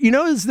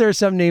 there's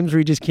some names where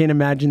you just can't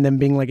imagine them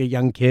being like a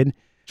young kid.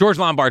 George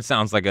Lombard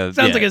sounds like a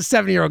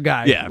 7-year-old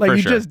guy. Yeah, like for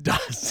he sure. just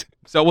does.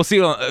 So we'll see.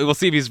 We'll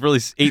see if he's really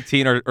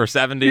 18 or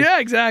 70. Yeah,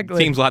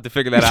 exactly. Teams will have to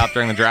figure that out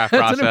during the draft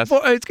process.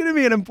 It's going to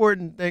be an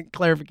important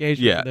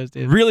clarification. Yeah, for those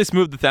dudes. Really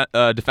smooth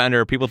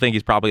defender. People think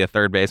he's probably a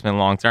third baseman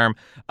long term.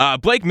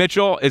 Blake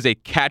Mitchell is a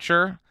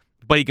catcher,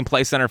 but he can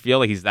play center field.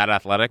 Like, he's that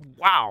athletic.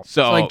 Wow.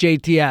 So it's like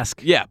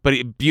JT-esque. Yeah,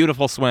 but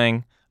beautiful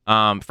swing.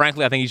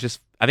 Frankly, I think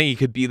he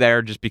could be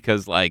there just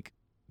because like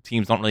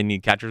teams don't really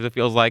need catchers, it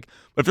feels like.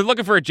 But if they're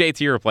looking for a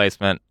JT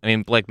replacement, I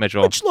mean, Blake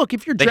Mitchell. Which, look,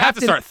 if you're drafted, they have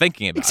to start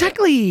thinking about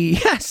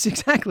it. Yes,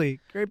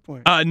 exactly. Great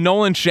point.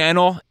 Nolan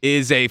Channel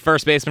is a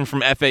first baseman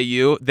from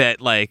FAU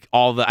that, like,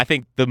 I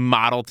think the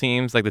model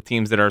teams, like the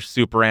teams that are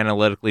super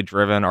analytically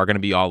driven, are going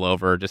to be all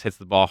over. Just hits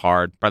the ball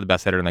hard. Probably the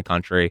best hitter in the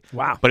country.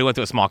 Wow. But he went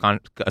to a small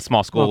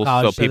school,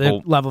 college, so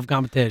people level of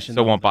competition.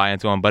 So won't buy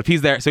into him. But if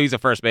he's there, so he's a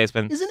first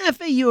baseman. Isn't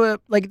FAU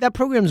that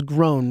program's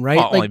grown, right?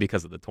 Only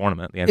because of the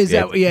tournament. The NCAA. Is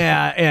that?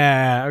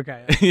 Yeah.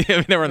 Okay.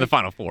 They were in the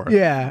Final Four.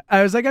 Yeah,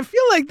 I was like, I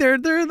feel like they're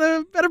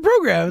the better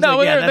program. No,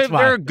 like,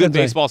 they're a good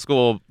baseball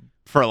school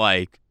for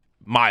like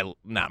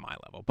not my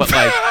level, but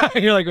like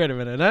you're like, wait a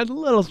minute, that's a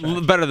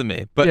little better than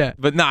me,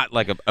 but not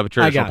like a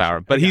traditional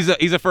power. But he's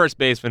a first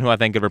baseman who I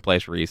think could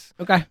replace Reese.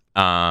 Okay. In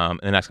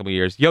the next couple of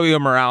years, Yo-Yo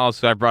Morales,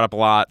 who I brought up a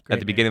lot at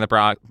the beginning of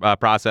the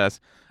process.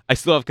 I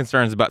still have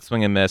concerns about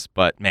swing and miss,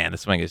 but man, the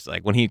swing is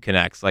like when he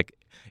connects, like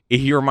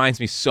he reminds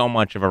me so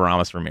much of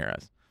Aramis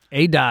Ramirez.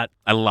 A-Dot.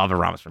 I love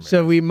Aramis Ramirez.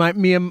 So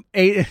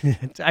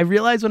I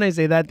realize when I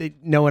say that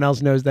no one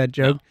else knows that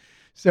joke. No.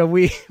 So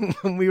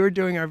when we were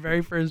doing our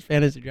very first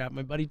fantasy draft,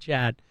 my buddy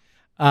Chad,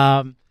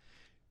 we're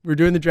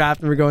doing the draft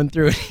and we're going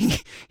through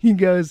it. He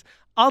goes,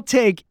 I'll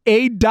take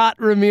A-Dot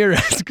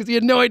Ramirez, because he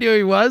had no idea who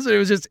he was. It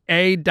was just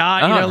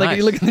A-Dot. Nice.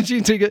 You look at the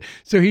sheet.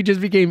 So he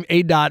just became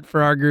A-Dot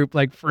for our group,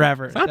 like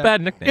forever. It's not a bad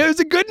nickname. It was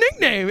a good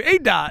nickname,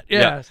 A-Dot.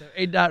 Yeah. So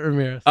A-Dot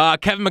Ramirez.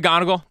 Kevin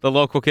McGonigal, the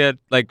local kid,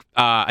 like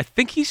I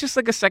think he's just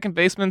like a second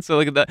baseman. So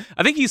like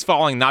I think he's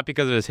falling not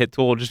because of his hit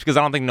tool, just because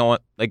I don't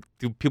think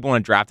do people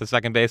want to draft a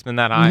second baseman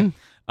that high?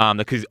 Mm-hmm.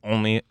 Because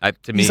only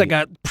to me he's like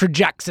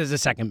projects as a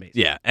second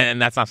baseman. Yeah,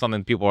 and that's not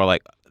something people are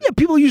like. Yeah,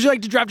 people usually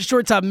like to draft a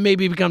shortstop and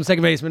maybe become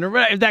second baseman or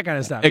that kind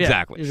of stuff.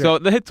 Exactly. Yeah, so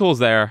the hit tool's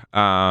there.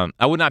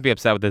 I would not be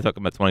upset if they took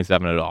him at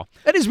 27 at all.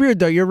 That is weird,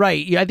 though. You're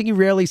right. I think you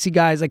rarely see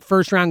guys like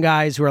first-round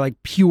guys who are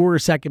like pure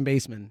second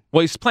baseman.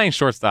 Well, he's playing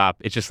shortstop.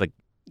 It's just like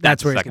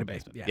That's where he's second going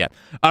to be. baseman.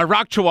 Yeah.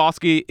 Rock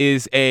Chowalski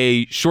is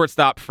a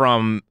shortstop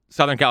from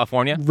Southern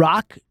California.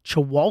 Rock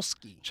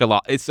Chowalski.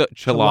 It's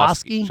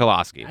Cholowski.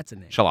 Cholowski. That's a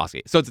name.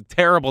 Cholowski. So it's a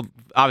terrible,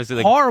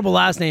 obviously. Horrible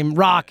last name.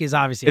 Rock is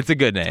obviously it's a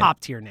good name. Top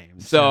tier name.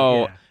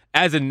 So yeah.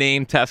 as a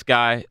name test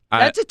guy,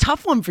 that's a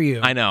tough one for you.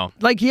 I know.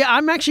 Like, yeah,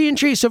 I'm actually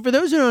intrigued. So for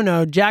those who don't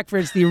know, Jack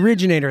Fritz, the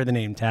originator of the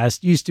name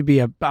test, used to be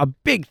a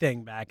big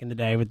thing back in the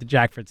day with the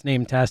Jack Fritz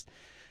name test.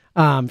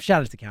 Shout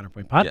out to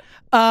Counterpoint Pod.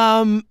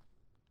 Yeah.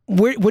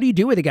 What do you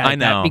do with a guy like I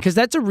know. that? Because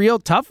that's a real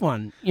tough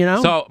one, you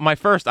know? So my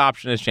first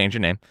option is change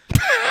your name.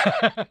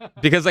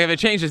 Because like if I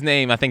change his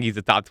name, I think he's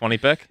a top 20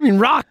 pick. I mean,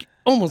 Rock,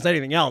 almost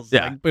anything else.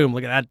 Yeah. Like, boom,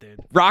 look at that dude.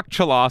 Rock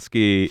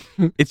Cholowski,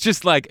 it's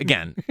just like,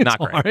 again, not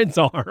great. It's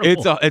horrible.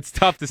 It's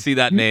tough to see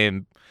that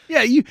name.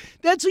 Yeah,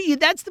 that's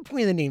the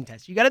point of the name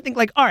test. You got to think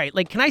like, all right,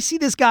 like, can I see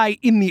this guy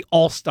in the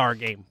All-Star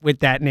game with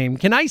that name?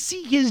 Can I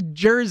see his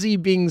jersey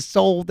being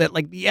sold at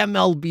like the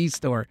MLB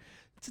store?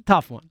 It's a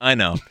tough one. I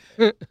know.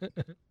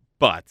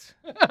 But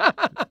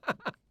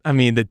I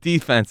mean, the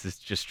defense is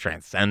just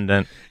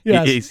transcendent.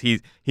 Yes.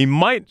 He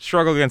might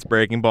struggle against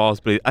breaking balls,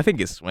 but I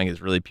think his swing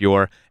is really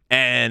pure.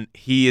 And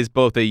he is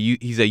both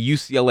he's a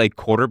UCLA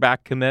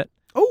quarterback commit.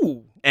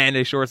 Oh, and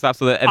a shortstop.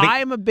 So that I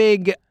am a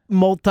big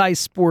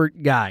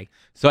multi-sport guy.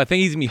 So I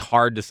think he's gonna be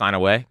hard to sign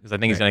away because I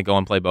think he's gonna go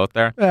and play both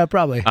there.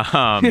 Probably.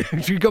 But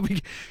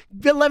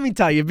let me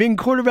tell you, being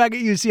quarterback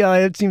at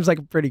UCLA, it seems like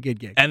a pretty good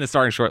gig. And the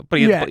starting short, but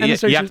you have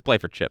to play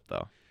for Chip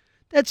though.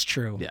 That's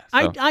true. Yeah,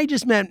 so. I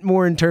just meant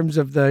more in terms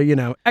of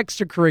the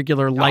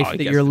extracurricular life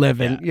that you're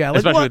living. Yeah, like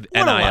especially with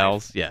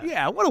NILs.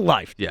 Yeah, what a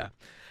life. Yeah.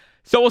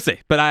 So we'll see.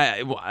 But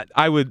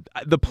I would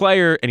the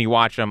player, and you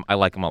watch him, I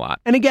like him a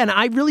lot. And again,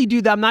 I really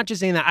do that. I'm not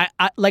just saying that.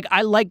 I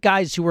like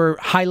guys who are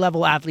high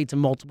level athletes in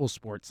multiple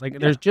sports. Like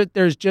there's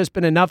just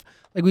been enough.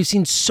 Like we've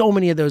seen so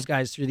many of those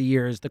guys through the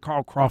years, the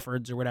Carl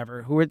Crawfords or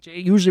whatever, who it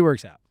usually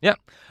works out. Yeah.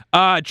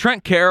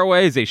 Trent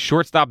Caraway is a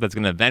shortstop that's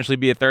going to eventually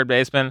be a third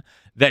baseman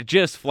that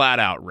just flat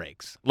out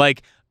rakes.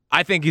 Like,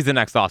 I think he's the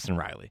next Austin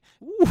Riley.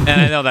 And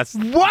I know that's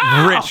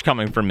rich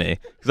coming from me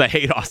because I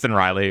hate Austin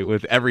Riley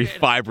with every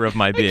fiber of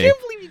my being. I can't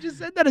believe you just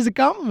said that as a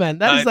compliment.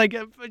 That is like,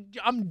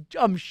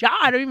 I'm shy.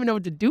 I don't even know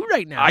what to do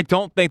right now. I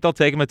don't think they'll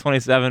take him at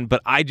 27,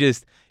 but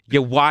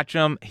you watch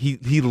him,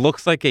 he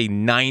looks like a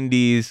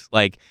 90s,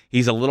 like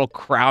he's a little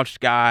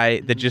crouched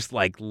guy that just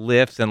like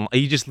lifts and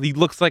he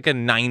looks like a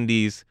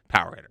 90s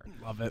power hitter.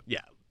 Love it. Yeah,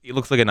 he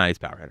looks like a 90s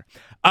power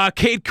hitter.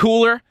 Cade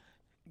Cooler.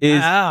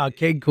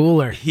 Cade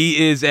Cooler.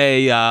 He is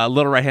a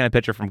little right-handed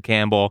pitcher from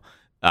Campbell.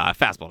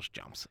 Fastball just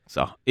jumps.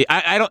 So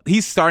I don't.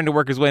 He's starting to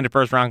work his way into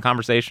first round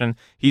conversation.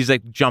 He's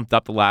like jumped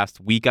up the last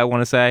week, I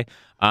want to say.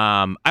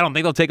 I don't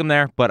think they'll take him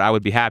there, but I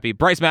would be happy.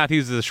 Bryce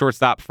Matthews is a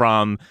shortstop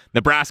from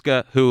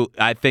Nebraska, who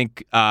I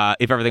think,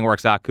 if everything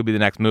works out, could be the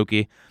next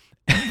Mookie.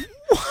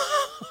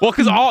 Well,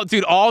 because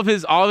all of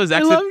his exit. I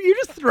love you're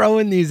just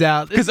throwing these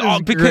out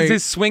because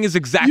his swing is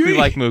exactly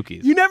like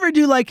Mookie's. You never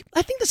do like.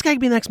 I think this guy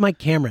could be the next Mike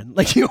Cameron.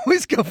 Like you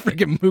always go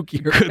freaking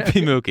Mookie. Could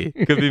be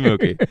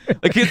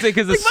Mookie. Like kids say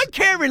because Mike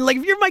Cameron. Like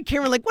if you're Mike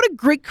Cameron, like what a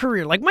great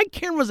career. Like Mike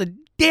Cameron was a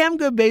damn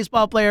good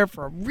baseball player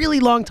for a really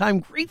long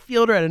time. Great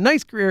fielder, had a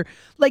nice career.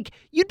 Like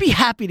you'd be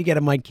happy to get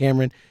a Mike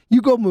Cameron.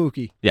 You go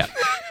Mookie. Yeah.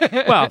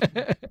 Well,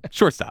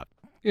 shortstop.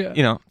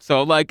 Yeah.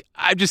 So like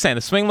I'm just saying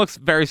the swing looks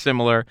very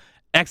similar.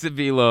 Exit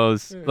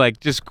velos, like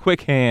just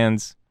quick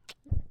hands.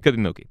 Could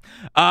be Mookie.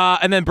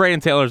 And then Braden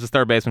Taylor is the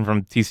third baseman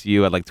from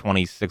TCU at like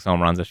 26 home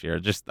runs this year.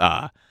 Just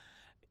I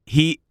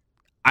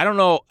don't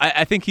know.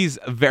 I think he's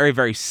a very,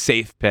 very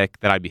safe pick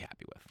that I'd be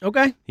happy with.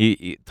 Okay.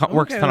 He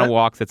works a ton of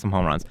walks, hits some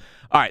home runs.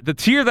 All right, the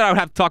tier that I would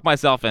have to talk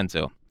myself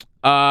into.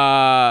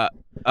 Brock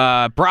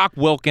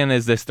Wilken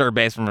is this third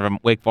baseman from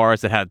Wake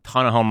Forest that had a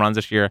ton of home runs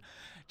this year.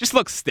 Just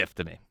looks stiff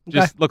to me.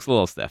 Just looks a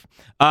little stiff.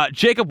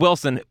 Jacob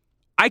Wilson,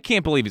 I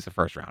can't believe he's a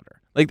first rounder.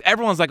 Like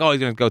everyone's like, oh, he's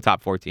going to go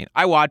top 14.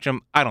 I watch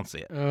him. I don't see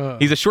it.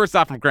 He's a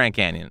shortstop from Grand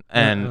Canyon,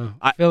 and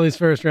Philly's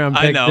first round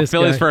pick. I know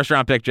Philly's first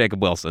round pick,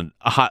 Jacob Wilson.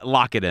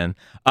 Lock it in.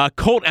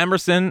 Colt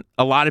Emerson.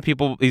 A lot of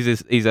people.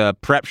 He's a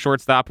prep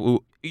shortstop.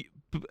 Who,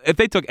 if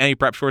they took any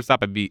prep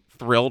shortstop, I'd be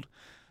thrilled.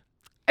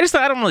 I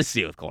don't really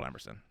see it with Colt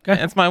Emerson. Okay.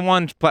 That's my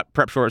one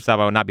prep shortstop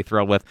I would not be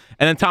thrilled with.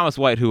 And then Thomas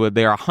White, who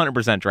they are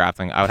 100%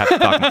 drafting. I would have to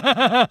talk.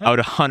 I would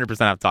 100%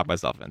 have to talk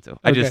myself into.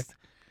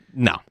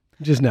 No.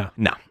 Just no.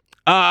 No.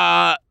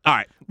 All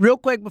right. Real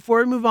quick, before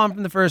we move on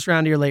from the first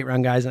round to your late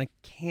round guys, and I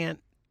can't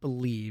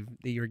believe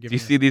that you were giving. Do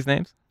you see these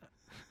names?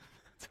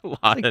 It's a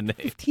lot of names.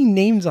 15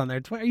 names on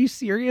there. Are you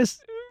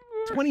serious?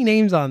 20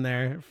 names on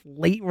there.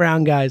 Late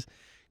round guys.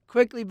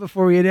 Quickly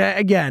before we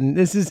again,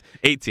 this is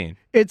 18.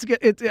 It's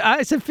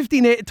I said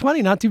 15,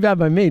 20. Not too bad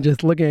by me.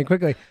 Just looking at it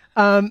quickly.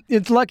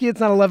 It's lucky it's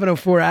not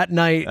 11:04 at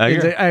night.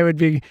 I would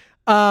be.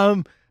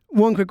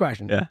 One quick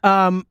question.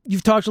 Yeah.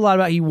 You've talked a lot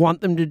about you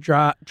want them to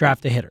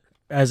draft a hitter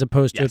as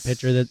opposed to a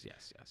pitcher that.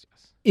 Yes.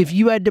 If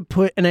you had to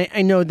put, and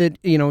I know that,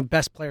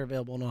 best player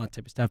available and all that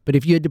type of stuff, but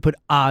if you had to put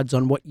odds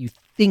on what you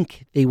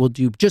think they will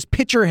do, just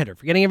pitcher or hitter,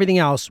 forgetting everything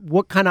else,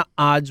 what kind of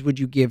odds would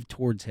you give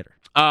towards hitter?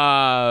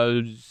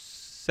 70%.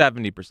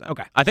 70%.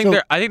 Okay. I think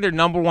So- they're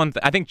number one.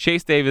 I think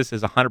Chase Davis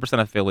is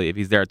 100% of Philly if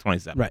he's there at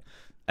 27. Right.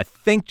 I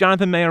think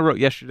Jonathan Mayo wrote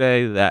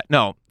yesterday that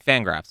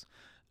Fangraphs.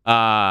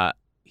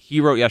 He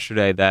wrote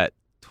yesterday that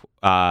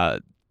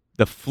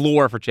the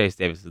floor for Chase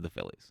Davis is the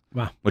Phillies.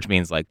 Wow. Which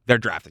means like they're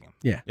drafting him.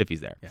 Yeah. If he's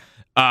there. Yeah.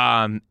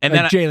 And like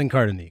then Jalen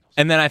Carter and the Eagles.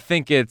 And then I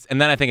think it's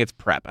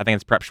prep. I think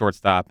it's prep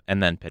shortstop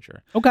and then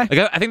pitcher. Okay.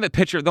 Like I think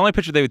the only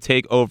pitcher they would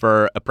take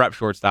over a prep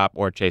shortstop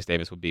or Chase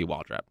Davis would be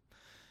Waldrop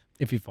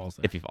If he falls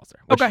there.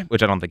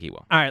 which I don't think he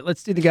will. All right,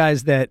 let's do the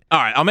guys that... All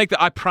right,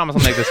 I promise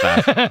I'll make this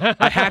fast.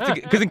 I have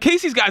to, because in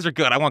case these guys are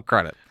good, I want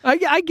credit.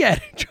 I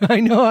get it. I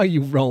know how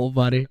you roll,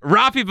 buddy.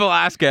 Rafi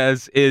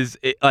Velasquez is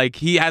like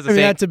he has the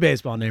same. That's a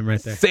baseball name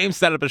right there. Same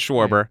setup as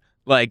Schwarber,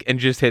 like, and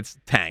just hits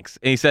tanks.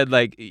 And he said,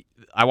 like,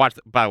 I watched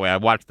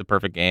the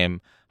Perfect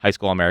Game, high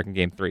school American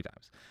game 3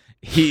 times.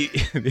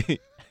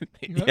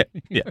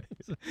 Yeah.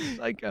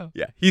 Psycho.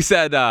 Yeah. He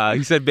said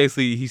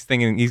basically he's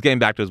getting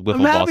back to his wiffle I'm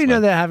ball happy to know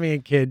swing. that having a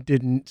kid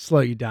didn't slow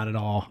you down at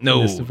all in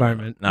this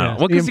environment. No. Yeah,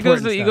 Well, the because he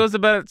important goes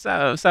stuff. to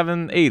bed at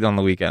 7, 8 on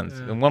the weekends.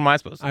 And what am I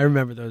supposed to do? I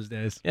remember those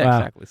days. Yeah, Wow.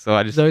 exactly. So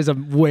I just So he's a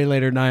way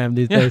later than I am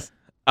these days.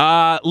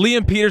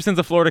 Liam Peterson's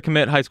a Florida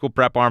commit, high school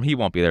prep arm. He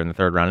won't be there in the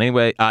 3rd round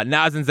anyway.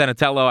 Nazem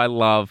Zenatello, I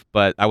love,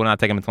 but I would not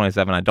take him at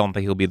 27. I don't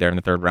think he'll be there in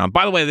the 3rd round.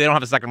 By the way, they don't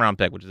have a 2nd round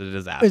pick, which is a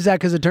disaster. Is that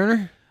because of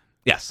Turner?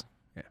 Yes.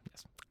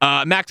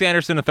 Max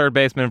Anderson, a third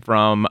baseman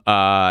from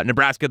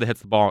Nebraska that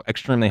hits the ball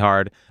extremely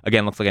hard.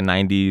 Again, looks like a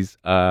 90s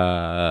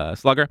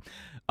slugger.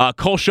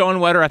 Cole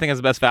Schoenwetter, I think, has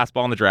the best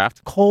fastball in the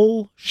draft.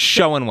 Cole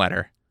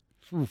Schoenwetter.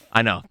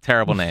 I know,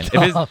 terrible name.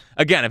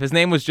 If his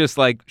name was just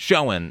like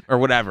Schoen or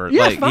whatever.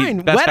 Yeah, like, fine.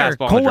 Best Wetter.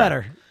 fastball in Cole the draft.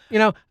 Wetter. You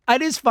know,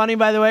 it is funny,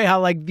 by the way, how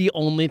like the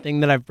only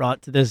thing that I've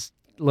brought to this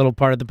little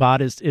part of the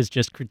pod is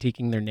just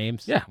critiquing their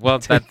names. Yeah, well,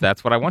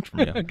 that's what I want from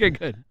you. Okay,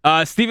 good.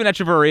 Steven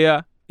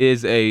Echeverria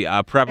is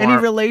a prep Any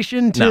arm.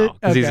 relation to? No,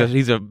 because Okay.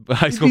 he's a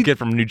high school kid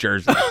from New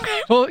Jersey.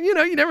 Well, you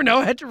know, you never know.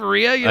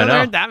 Echeverria, you know, there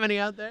aren't that many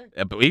out there.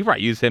 Yeah, but we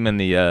probably use him in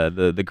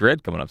the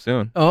grid coming up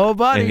soon. Oh,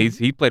 buddy. And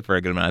he played for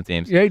a good amount of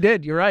teams. Yeah, he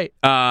did. You're right.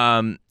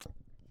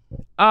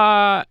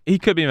 He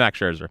could be Max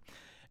Scherzer.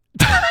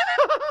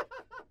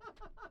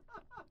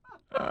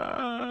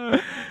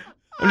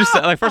 I'm just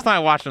like, first time I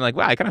watched him, like,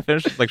 wow, I kind of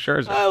finished just like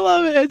Scherzer. I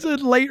love it. It's a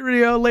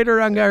later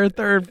round guy or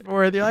 3rd,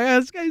 4th. You're like,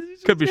 this guy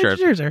Could be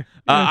Scherzer.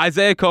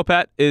 Isaiah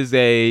Kopech is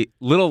a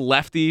little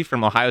lefty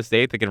from Ohio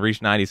State that can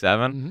reach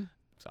 97. Mm-hmm.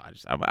 So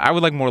I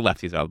would like more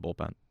lefties out of the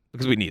bullpen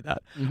because we need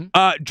that.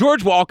 Mm-hmm.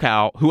 George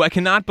Walkow, who I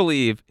cannot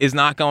believe is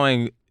not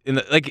going in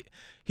the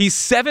he's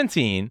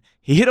 17.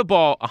 He hit a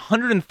ball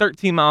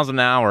 113 miles an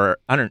hour,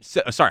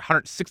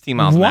 116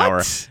 miles an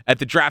hour at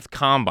the draft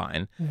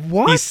combine.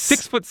 What? He's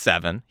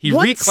 6'7". He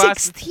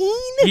 116?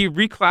 He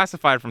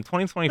reclassified from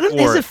 2024.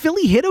 Has a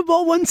Philly hit a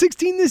ball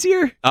 116 this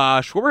year?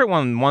 Schwarber hit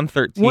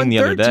 113 the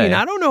other day.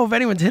 I don't know if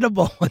anyone's hit a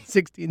ball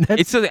 116.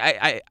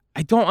 I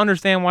don't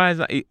understand why.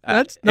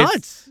 That's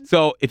nuts.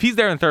 So if he's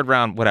there in the 3rd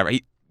round, whatever.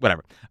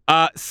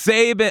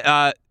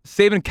 Saban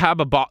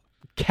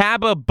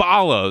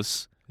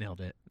Cababalos.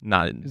 Nailed it.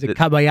 Is it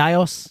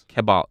Caballos?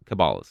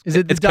 Caballos. Is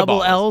it the double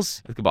Caballos.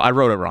 L's? It's I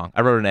wrote it wrong.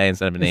 I wrote an A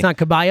instead of an E. It's not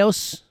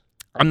Caballos?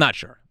 I'm not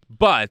sure.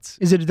 But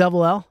is it a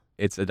double L?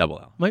 It's a double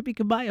L. Might be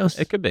Caballos.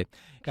 It could be.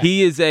 Okay.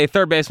 He is a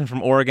third baseman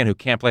from Oregon who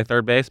can't play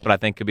third base, but I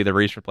think could be the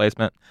Reese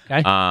replacement.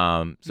 Okay.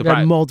 So you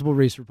got multiple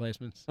Reese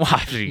replacements. Well,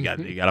 you got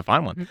to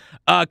find one.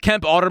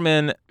 Kemp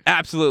Alderman,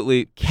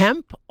 absolutely.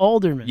 Kemp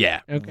Alderman.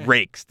 Yeah, okay.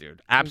 Rakes,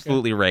 dude.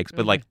 Absolutely rakes,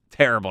 but like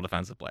terrible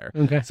defensive player.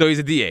 Okay. So he's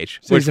a DH,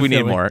 so which we need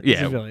Philly. more.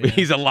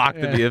 He's a lock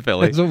to be a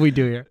Philly. That's what we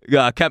do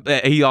here. Kemp,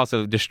 he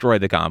also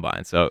destroyed the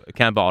combine. So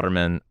Kemp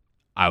Alderman,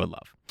 I would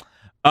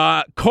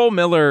love. Cole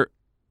Miller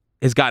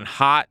has gotten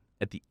hot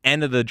at the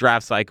end of the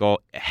draft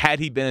cycle. Had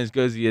he been as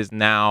good as he is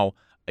now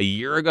a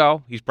year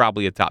ago, he's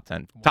probably a top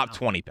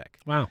 20 pick.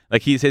 Wow.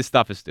 Like his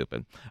stuff is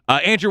stupid.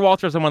 Andrew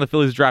Walters on one of the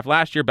Phillies draft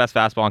last year, best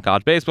fastball in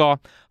college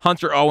baseball.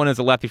 Hunter Owen is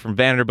a lefty from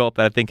Vanderbilt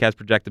that I think has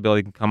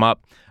projectability, can come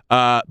up.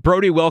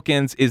 Brody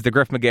Wilkins is the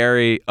Griff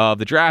McGarry of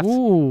the draft.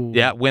 Ooh.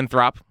 Yeah,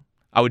 Winthrop.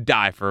 I would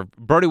die for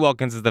Brody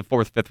Wilkins is the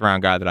 4th, 5th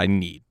round guy that I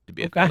need to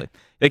be a Philly.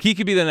 Like he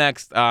could be the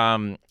next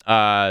the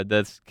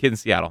kid in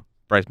Seattle,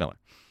 Bryce Miller.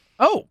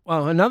 Oh,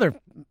 well, another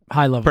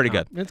high level. Pretty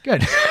good. That's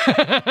good.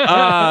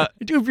 I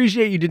do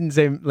appreciate you didn't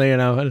say,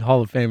 a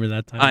Hall of Famer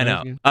that time. I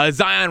know.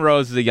 Zion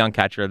Rose is a young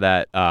catcher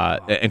that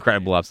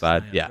incredible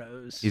upside. Zion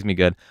Rose. He's me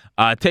good.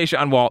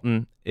 Tayshaun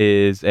Walton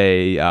is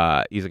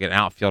he's like an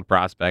outfield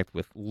prospect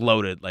with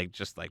loaded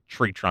just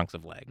tree trunks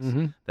of legs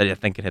that I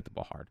think can hit the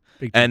ball hard.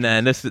 And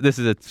then this is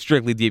a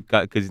strictly deep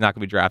cut because he's not going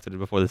to be drafted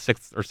before the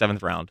 6th or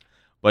 7th round.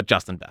 But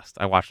Justin Best,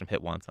 I watched him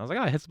hit once. I was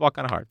like, he hits the ball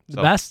kind of hard.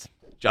 So, Best?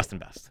 Justin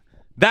Best.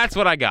 That's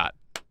what I got.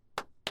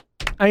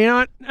 You know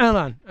what? Hold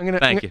on.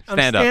 Thank you. I'm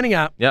standing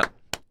up. Yep.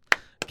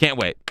 Can't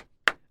wait.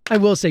 I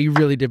will say you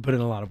really did put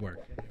in a lot of work.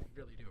 I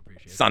really do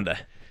appreciate it. Sunday.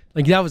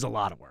 That was a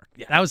lot of work.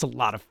 Yeah. That was a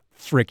lot of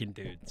freaking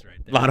dudes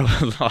right there. A lot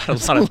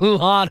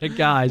of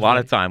guys. A lot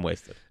of time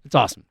wasted. It's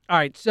awesome. All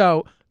right.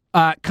 So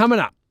coming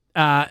up,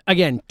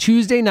 again,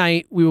 Tuesday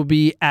night, we will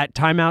be at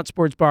Timeout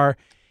Sports Bar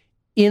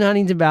in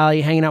Huntington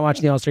Valley, hanging out,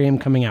 watching the All-Star game,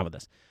 coming out with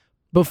us.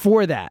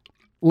 Before that,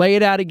 lay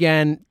it out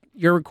again.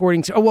 You're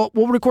recording.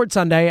 We'll record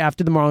Sunday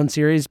after the Marlins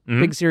series,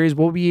 big series.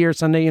 We'll be here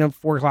Sunday,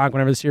 4 o'clock,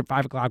 whenever the series,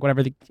 5 o'clock,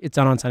 whatever it's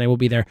on Sunday, we'll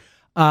be there.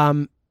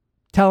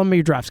 Tell them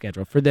your draft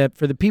schedule for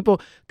the people,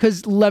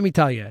 because let me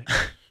tell you,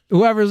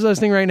 whoever's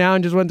listening right now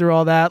and just went through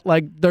all that,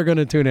 like, they're going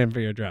to tune in for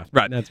your draft.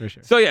 Right. That's for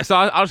sure. So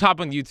I'll just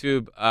hop on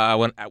YouTube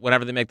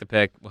whenever they make the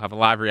pick. We'll have a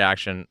live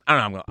reaction. I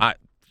don't know. I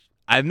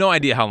have no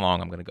idea how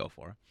long I'm going to go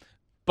for,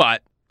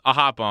 but I'll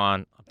hop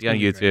on. I'll be on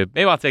YouTube. Great.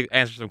 Maybe I'll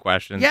answer some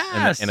questions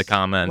in the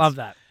comments. Love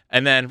that.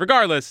 And then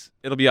regardless,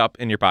 it'll be up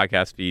in your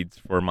podcast feeds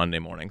for Monday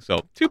morning. So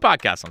 2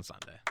 podcasts on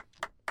Sunday.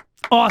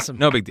 Awesome.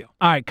 No big deal.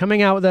 All right,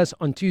 coming out with us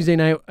on Tuesday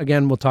night.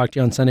 Again, we'll talk to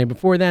you on Sunday.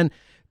 Before then,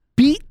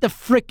 beat the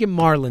frickin'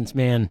 Marlins,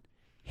 man.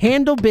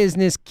 Handle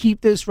business. Keep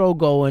this roll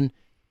going.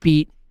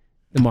 Beat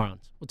the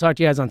Marlins. We'll talk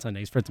to you guys on Sunday.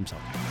 He's Fritz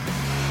himself.